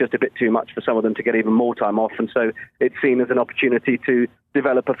think it was just a bit too much for some of them to get even more time off. And so it's seen as an opportunity to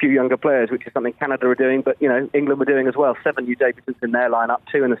develop a few younger players, which is something Canada are doing, but England were doing as well. 7 new debutants in their lineup,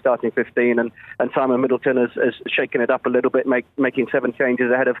 2 in the starting 15, and Simon Middleton has shaken it up a little bit, making 7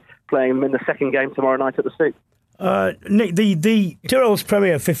 changes ahead of playing them in the second game tomorrow night at the Stoop. Nick, the Tyrrell's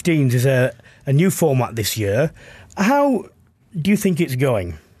Premier 15s is a new format this year. How do you think it's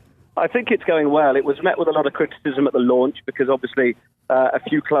going? I think it's going well. It was met with a lot of criticism at the launch because obviously a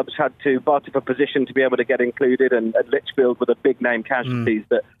few clubs had to barter for position to be able to get included, and Lichfield were the big name casualties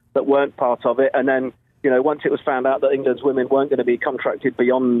that weren't part of it. And then, once it was found out that England's women weren't going to be contracted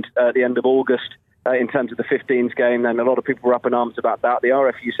beyond the end of August in terms of the 15s game, then a lot of people were up in arms about that. The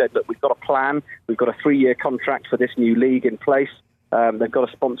RFU said, look, we've got a plan. We've got a 3-year contract for this new league in place. They've got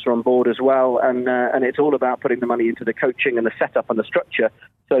a sponsor on board as well, and it's all about putting the money into the coaching and the setup and the structure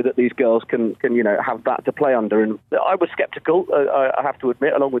so that these girls can have that to play under. And I was sceptical, I have to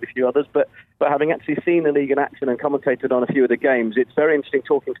admit, along with a few others, but having actually seen the league in action and commentated on a few of the games, it's very interesting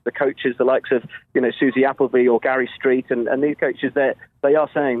talking to the coaches, the likes of Susie Appleby or Gary Street, and these coaches they are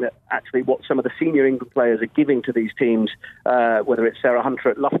saying that actually what some of the senior England players are giving to these teams, whether it's Sarah Hunter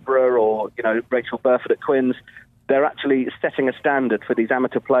at Loughborough or Rachel Burford at Quins, they're actually setting a standard for these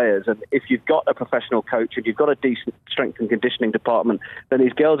amateur players. And if you've got a professional coach and you've got a decent strength and conditioning department, then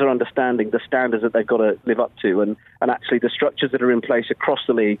these girls are understanding the standards that they've got to live up to. And actually the structures that are in place across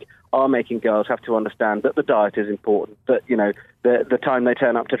the league are making girls have to understand that the diet is important, that, the time they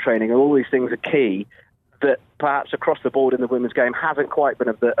turn up to training, and all these things are key. that perhaps across the board in the women's game hasn't quite been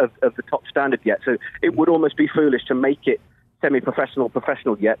of the top standard yet. So it would almost be foolish to make it semi-professional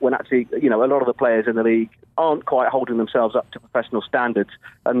yet, when actually, a lot of the players in the league aren't quite holding themselves up to professional standards,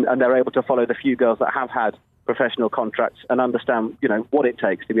 and they're able to follow the few girls that have had professional contracts and understand, what it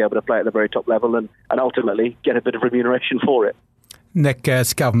takes to be able to play at the very top level and ultimately get a bit of remuneration for it. Nick,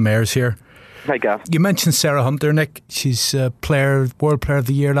 it's Gavin Mairs here. Hey, Gav. You mentioned Sarah Hunter, Nick. She's World Player of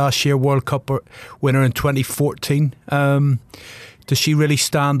the Year last year, World Cup winner in 2014. Does she really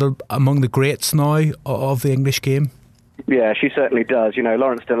stand among the greats now of the English game? Yeah, she certainly does.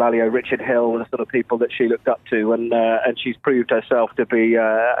 Lawrence Dallaglio, Richard Hill were the sort of people that she looked up to, and she's proved herself to be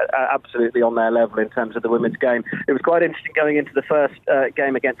absolutely on their level in terms of the women's game. It was quite interesting going into the first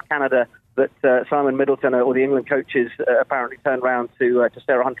game against Canada that Simon Middleton, or the England coaches, apparently turned round to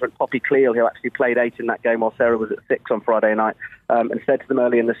Sarah Hunter and Poppy Cleall, who actually played 8 in that game while Sarah was at 6 on Friday night, and said to them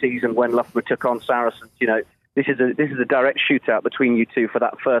early in the season when Loughborough took on Saracens, this is a direct shootout between you two for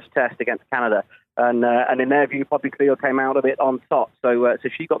that first test against Canada. And in their view, Poppy Cleall came out of it on top. So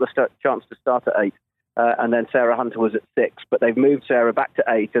she got the chance to start at 8, and then Sarah Hunter was at 6. But they've moved Sarah back to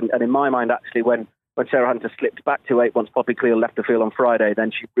 8. And in my mind, actually, when Sarah Hunter slipped back to 8 once Poppy Cleall left the field on Friday,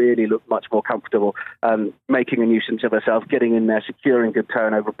 then she really looked much more comfortable, making a nuisance of herself, getting in there, securing good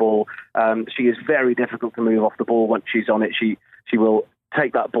turnover ball. She is very difficult to move off the ball once she's on it. She will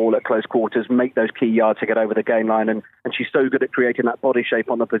take that ball at close quarters, make those key yards to get over the game line, and she's so good at creating that body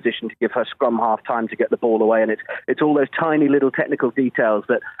shape on the position to give her scrum half time to get the ball away. And it's all those tiny little technical details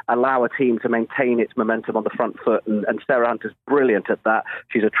that allow a team to maintain its momentum on the front foot, and Sarah Hunter's brilliant at that.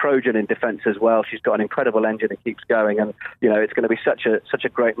 She's a Trojan in defence as well. She's got an incredible engine that keeps going, and it's going to be such a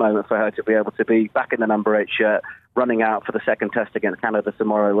great moment for her to be able to be back in the number 8 shirt, running out for the second test against Canada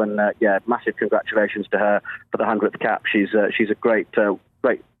tomorrow. And massive congratulations to her for the 100th cap. She's a great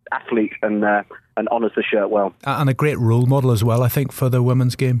athlete and honours the shirt well. And a great role model as well, I think, for the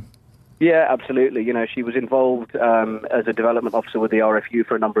women's game. Yeah, absolutely. She was involved as a development officer with the RFU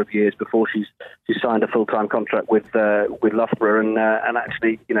for a number of years before she signed a full-time contract with Loughborough, and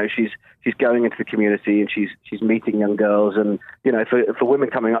actually, she's going into the community and she's meeting young girls, and for women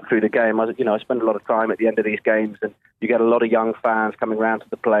coming up through the game, I spend a lot of time at the end of these games, and you get a lot of young fans coming around to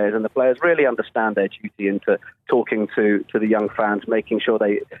the players, and the players really understand their duty into talking to the young fans, making sure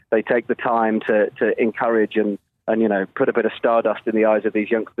they take the time to encourage and put a bit of stardust in the eyes of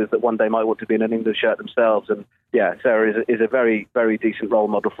these youngsters that one day might want to be in an England shirt themselves. And Sarah is a very, very decent role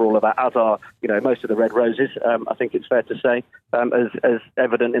model for all of that, as are most of the Red Roses. I think it's fair to say, as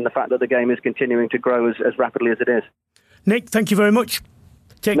evident in the fact that the game is continuing to grow as rapidly as it is. Nick, thank you very much.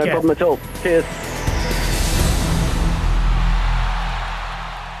 Take care. No problem at all. Cheers.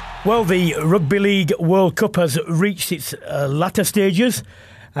 Well, the Rugby League World Cup has reached its latter stages,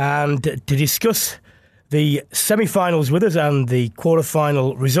 and to discuss the semi-finals with us and the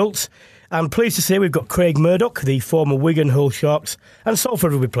quarter-final results, I'm pleased to say we've got Craig Murdock, the former Wigan, Hull Sharks and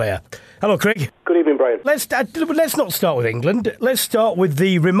Salford rugby player. Hello, Craig. Good evening, Brian. Let's not start with England. Let's start with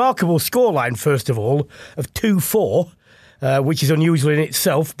the remarkable scoreline, first of all, of 2-4, which is unusual in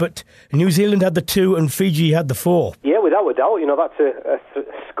itself, but New Zealand had the 2 and Fiji had the 4. Yeah, without a doubt. That's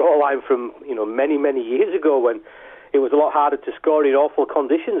a scoreline from many, many years ago when it was a lot harder to score in awful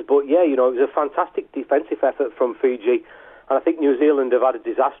conditions. But yeah, it was a fantastic defensive effort from Fiji. And I think New Zealand have had a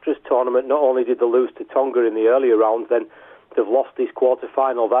disastrous tournament. Not only did they lose to Tonga in the earlier rounds, then they've lost this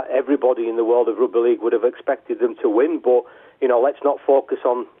quarter-final that everybody in the world of rugby league would have expected them to win. But, let's not focus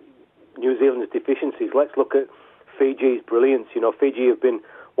on New Zealand's deficiencies. Let's look at Fiji's brilliance. Fiji have been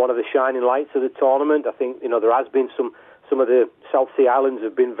one of the shining lights of the tournament. I think, there has been some of the South Sea Islands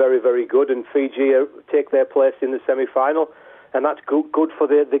have been very, very good, and Fiji take their place in the semi-final, and that's good for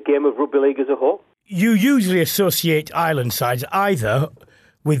the game of rugby league as a whole. You usually associate island sides either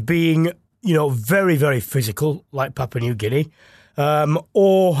with being, very, very physical, like Papua New Guinea,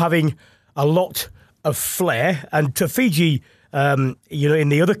 or having a lot of flair. And to Fiji, in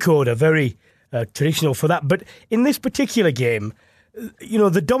the other quarter, very traditional for that. But in this particular game,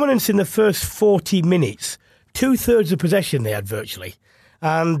 the dominance in the first 40 minutes, 2/3 of possession they had virtually.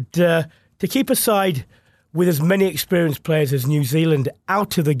 And to keep a side with as many experienced players as New Zealand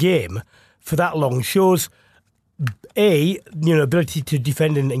out of the game for that long shows, A, ability to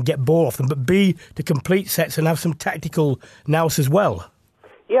defend and get ball off them, but B, to complete sets and have some tactical nous as well.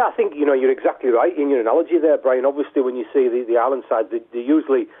 Yeah, I think, you're exactly right in your analogy there, Brian. Obviously, when you see the island side, they're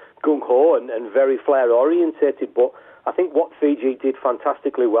usually gung-ho and very flair-orientated, but I think what Fiji did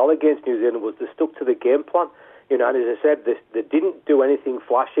fantastically well against New Zealand was they stuck to the game plan. And as I said, they didn't do anything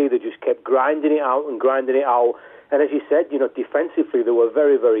flashy. They just kept grinding it out, And as you said, defensively they were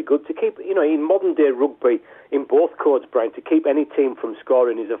very, very good. To keep, in modern day rugby, in both codes, Brian, to keep any team from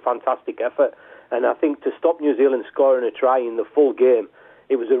scoring is a fantastic effort. And I think to stop New Zealand scoring a try in the full game,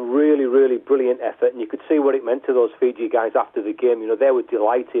 it was a really, really brilliant effort. And you could see what it meant to those Fiji guys after the game. They were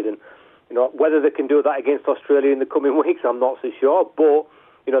delighted. And, whether they can do that against Australia in the coming weeks, I'm not so sure. But,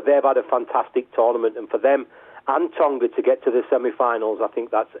 they've had a fantastic tournament. And for them and Tonga to get to the semi-finals, I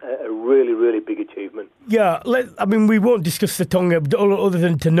think that's a really, really big achievement. Yeah, we won't discuss the Tonga other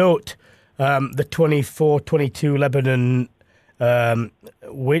than to note the 24-22 Lebanon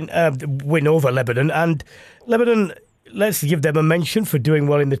win over Lebanon. And Lebanon, let's give them a mention for doing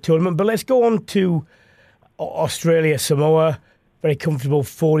well in the tournament. But let's go on to Australia, Samoa. Very comfortable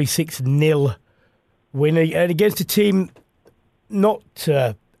 46-0 win against a team no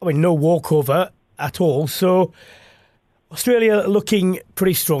walkover at all. So Australia looking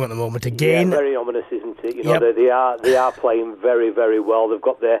pretty strong at the moment again. Yeah, very ominous, isn't it? They are playing very, very well. They've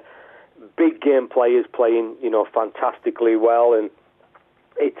got their big game players playing, fantastically well, and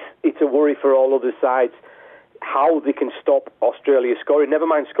it's a worry for all other sides how they can stop Australia scoring. Never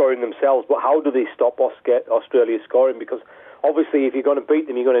mind scoring themselves, but how do they stop Australia scoring? Because obviously, if you're going to beat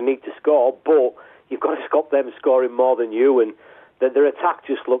them, you're going to need to score, but you've got to stop them scoring more than you. And their attack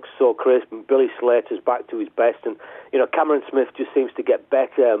just looks so crisp, and Billy Slater's back to his best. And, Cameron Smith just seems to get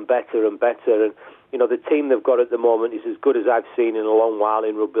better and better and better. And, the team they've got at the moment is as good as I've seen in a long while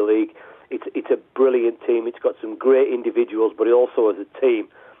in rugby league. It's a brilliant team. It's got some great individuals, but also as a team,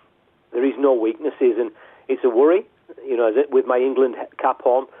 there is no weaknesses. And it's a worry, with my England cap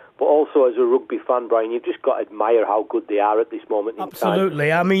on, but also as a rugby fan, Brian, you've just got to admire how good they are at this moment in time.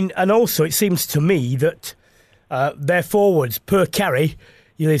 Absolutely. And also it seems to me that their forwards per carry,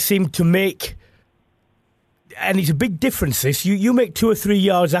 they seem to make, and it's a big difference. This you make 2 or 3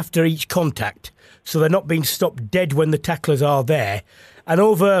 yards after each contact, so they're not being stopped dead when the tacklers are there, and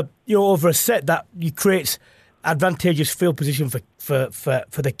over a set that creates advantageous field position for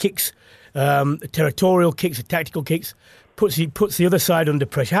the kicks, territorial kicks, the tactical kicks. Puts the other side under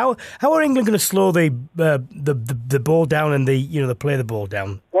pressure. How are England going to slow the ball down and the play the ball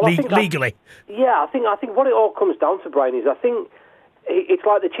down legally? I think what it all comes down to, Brian, is I think it's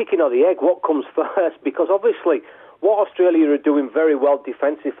like the chicken or the egg. What comes first? Because obviously, what Australia are doing very well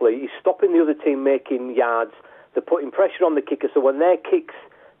defensively is stopping the other team making yards. They're putting pressure on the kicker, so when they're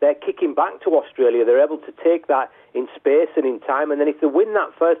kicking back to Australia, they're able to take that in space and in time. And then if they win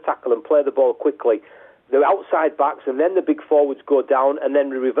that first tackle and play the ball quickly, the outside backs and then the big forwards go down, and then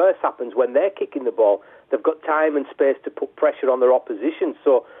the reverse happens when they're kicking the ball. They've got time and space to put pressure on their opposition.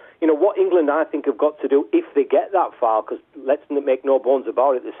 So, what England, I think, have got to do, if they get that far, because let's make no bones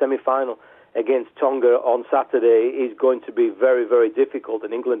about it, the semi-final against Tonga on Saturday is going to be very, very difficult,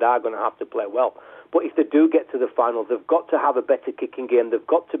 and England are going to have to play well. But if they do get to the final, they've got to have a better kicking game. They've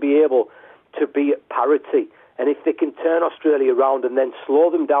got to be able to be at parity. And if they can turn Australia around and then slow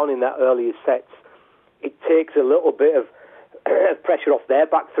them down in that earlier sets, it takes a little bit of pressure off their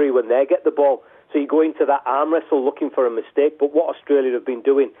back three when they get the ball. So you go into that arm wrestle looking for a mistake. But what Australia have been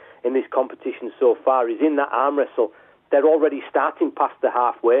doing in this competition so far is in that arm wrestle, they're already starting past the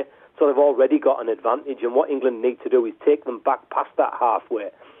halfway, so they've already got an advantage. And what England need to do is take them back past that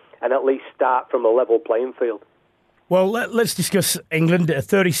halfway and at least start from a level playing field. Well, let's discuss England. A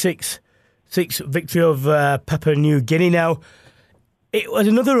 36-6 victory of Papua New Guinea. Now, it was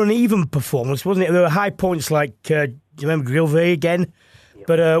another uneven performance, wasn't it? There were high points like, do you remember Grilvey again? Yep.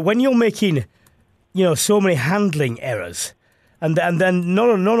 But when you're making, so many handling errors, and then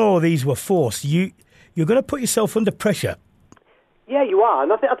none of these were forced, you're going to put yourself under pressure. Yeah, you are.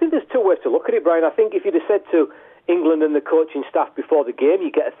 And I think there's two ways to look at it, Brian. I think if you'd have said to England and the coaching staff before the game,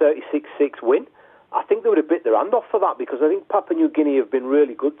 you get a 36-6 win, I think they would have bit their hand off for that, because I think Papua New Guinea have been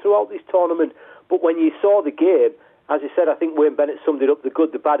really good throughout this tournament. But when you saw the game, as I said, I think Wayne Bennett summed it up, the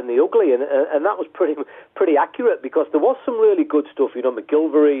good, the bad and the ugly, and that was pretty accurate, because there was some really good stuff.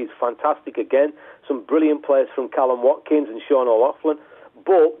 McGilvery is fantastic again, some brilliant players from Callum Watkins and Sean O'Loughlin,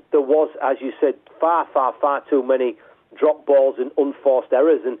 but there was, as you said, far, far, far too many drop balls and unforced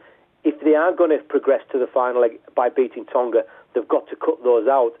errors, and if they are going to progress to the final by beating Tonga, they've got to cut those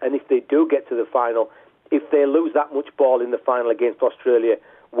out. And if they do get to the final, if they lose that much ball in the final against Australia,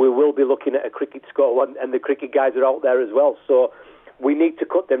 we will be looking at a cricket score, and the cricket guys are out there as well. So we need to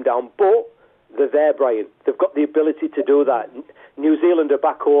cut them down. But they're there, Brian. They've got the ability to do that. New Zealand are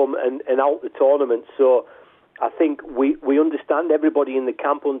back home and out the tournament. So I think we understand, everybody in the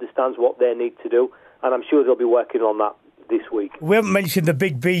camp understands what they need to do, and I'm sure they'll be working on that this week. We haven't mentioned the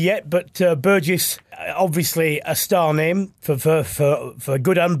Big B yet, but Burgess, obviously a star name for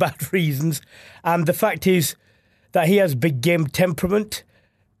good and bad reasons. And the fact is, that he has big game temperament,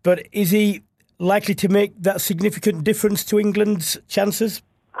 but is he likely to make that significant difference to England's chances?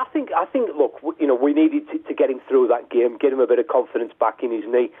 I think. Look, we needed to get him through that game, get him a bit of confidence back in his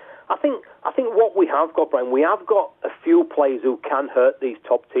knee. I think what we have got, Brian, we have got a few players who can hurt these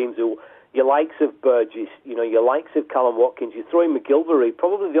top teams. Who your likes of Burgess, your likes of Callum Watkins. You throw in McGilvery.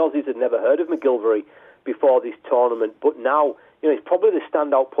 Probably the Aussies had never heard of McGilvery before this tournament, but now he's probably the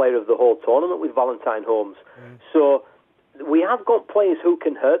standout player of the whole tournament with Valentine Holmes. So we have got players who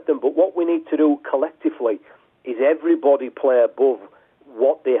can hurt them, but what we need to do collectively is everybody play above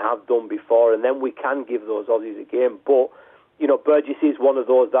what they have done before, and then we can give those Aussies a game. But, Burgess is one of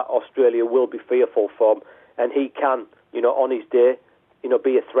those that Australia will be fearful from, and he can, on his day,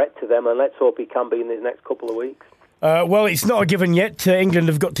 be a threat to them, and let's hope he can be in these next couple of weeks. Well, it's not a given yet. England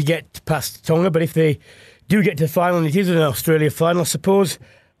have got to get past Tonga, but if they do get to the final, and it is an Australia final, I suppose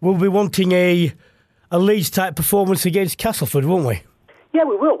we'll be wanting a Leeds-type performance against Castleford, won't we? Yeah,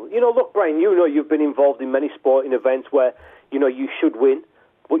 we will. Look, Brian, you've been involved in many sporting events where, you should win,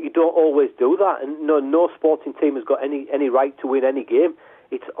 but you don't always do that. And no sporting team has got any right to win any game.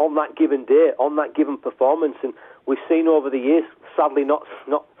 It's on that given day, on that given performance. And we've seen over the years, sadly not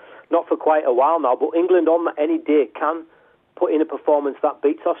for quite a while now, but England on any day can put in a performance that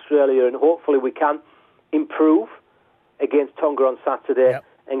beats Australia, and hopefully we can improve against Tonga on Saturday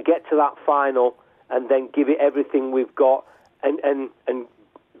and get to that final and then give it everything we've got and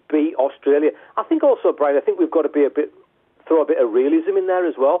beat Australia. I think also, Brian, we've got to throw a bit of realism in there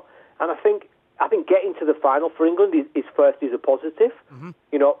as well. And I think getting to the final for England is a positive. Mm-hmm.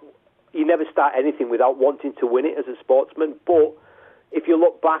 You never start anything without wanting to win it as a sportsman. But if you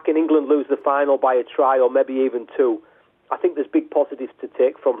look back and England lose the final by a try or maybe even two, I think there's big positives to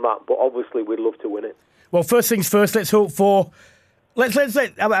take from that. But obviously, we'd love to win it. Well, first things first. Let's hope for.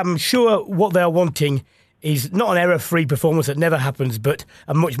 I'm sure what they're wanting is not an error-free performance that never happens, but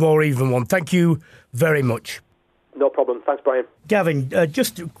a much more even one. Thank you very much. No problem. Thanks, Brian. Gavin,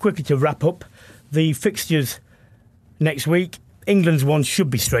 just quickly to wrap up, the fixtures next week. England's one should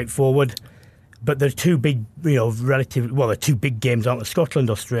be straightforward, but they're two big, they're two big games, aren't they? Scotland,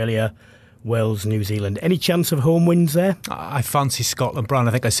 Australia, Wales, New Zealand. Any chance of home wins there? I fancy Scotland, Brian.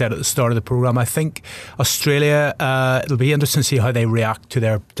 I think I said at the start of the programme. I think Australia, it'll be interesting to see how they react to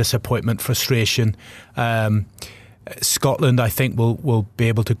their disappointment, frustration. Scotland, I think, will be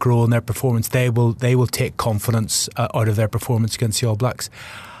able to grow in their performance. They will take confidence out of their performance against the All Blacks.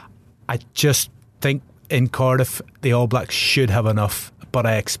 I just think in Cardiff, the All Blacks should have enough, but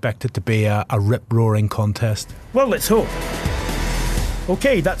I expect it to be a rip-roaring contest. Well, let's hope.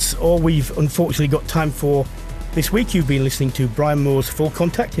 OK, that's all we've unfortunately got time for this week. You've been listening to Brian Moore's Full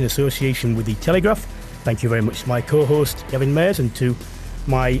Contact in association with The Telegraph. Thank you very much to my co-host, Gavin Mairs, and to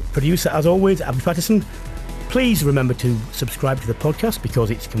my producer, as always, Abby Patterson. Please remember to subscribe to the podcast because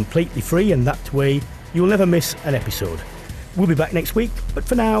it's completely free, and that way you'll never miss an episode. We'll be back next week, but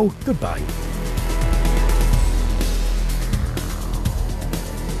for now, goodbye.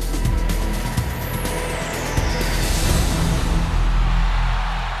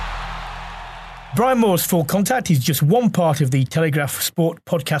 Brian Moore's Full Contact is just one part of the Telegraph Sport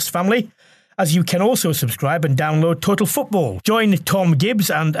podcast family, as you can also subscribe and download Total Football. Join Tom Gibbs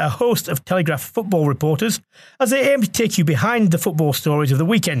and a host of Telegraph football reporters as they aim to take you behind the football stories of the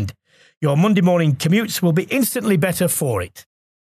weekend. Your Monday morning commutes will be instantly better for it.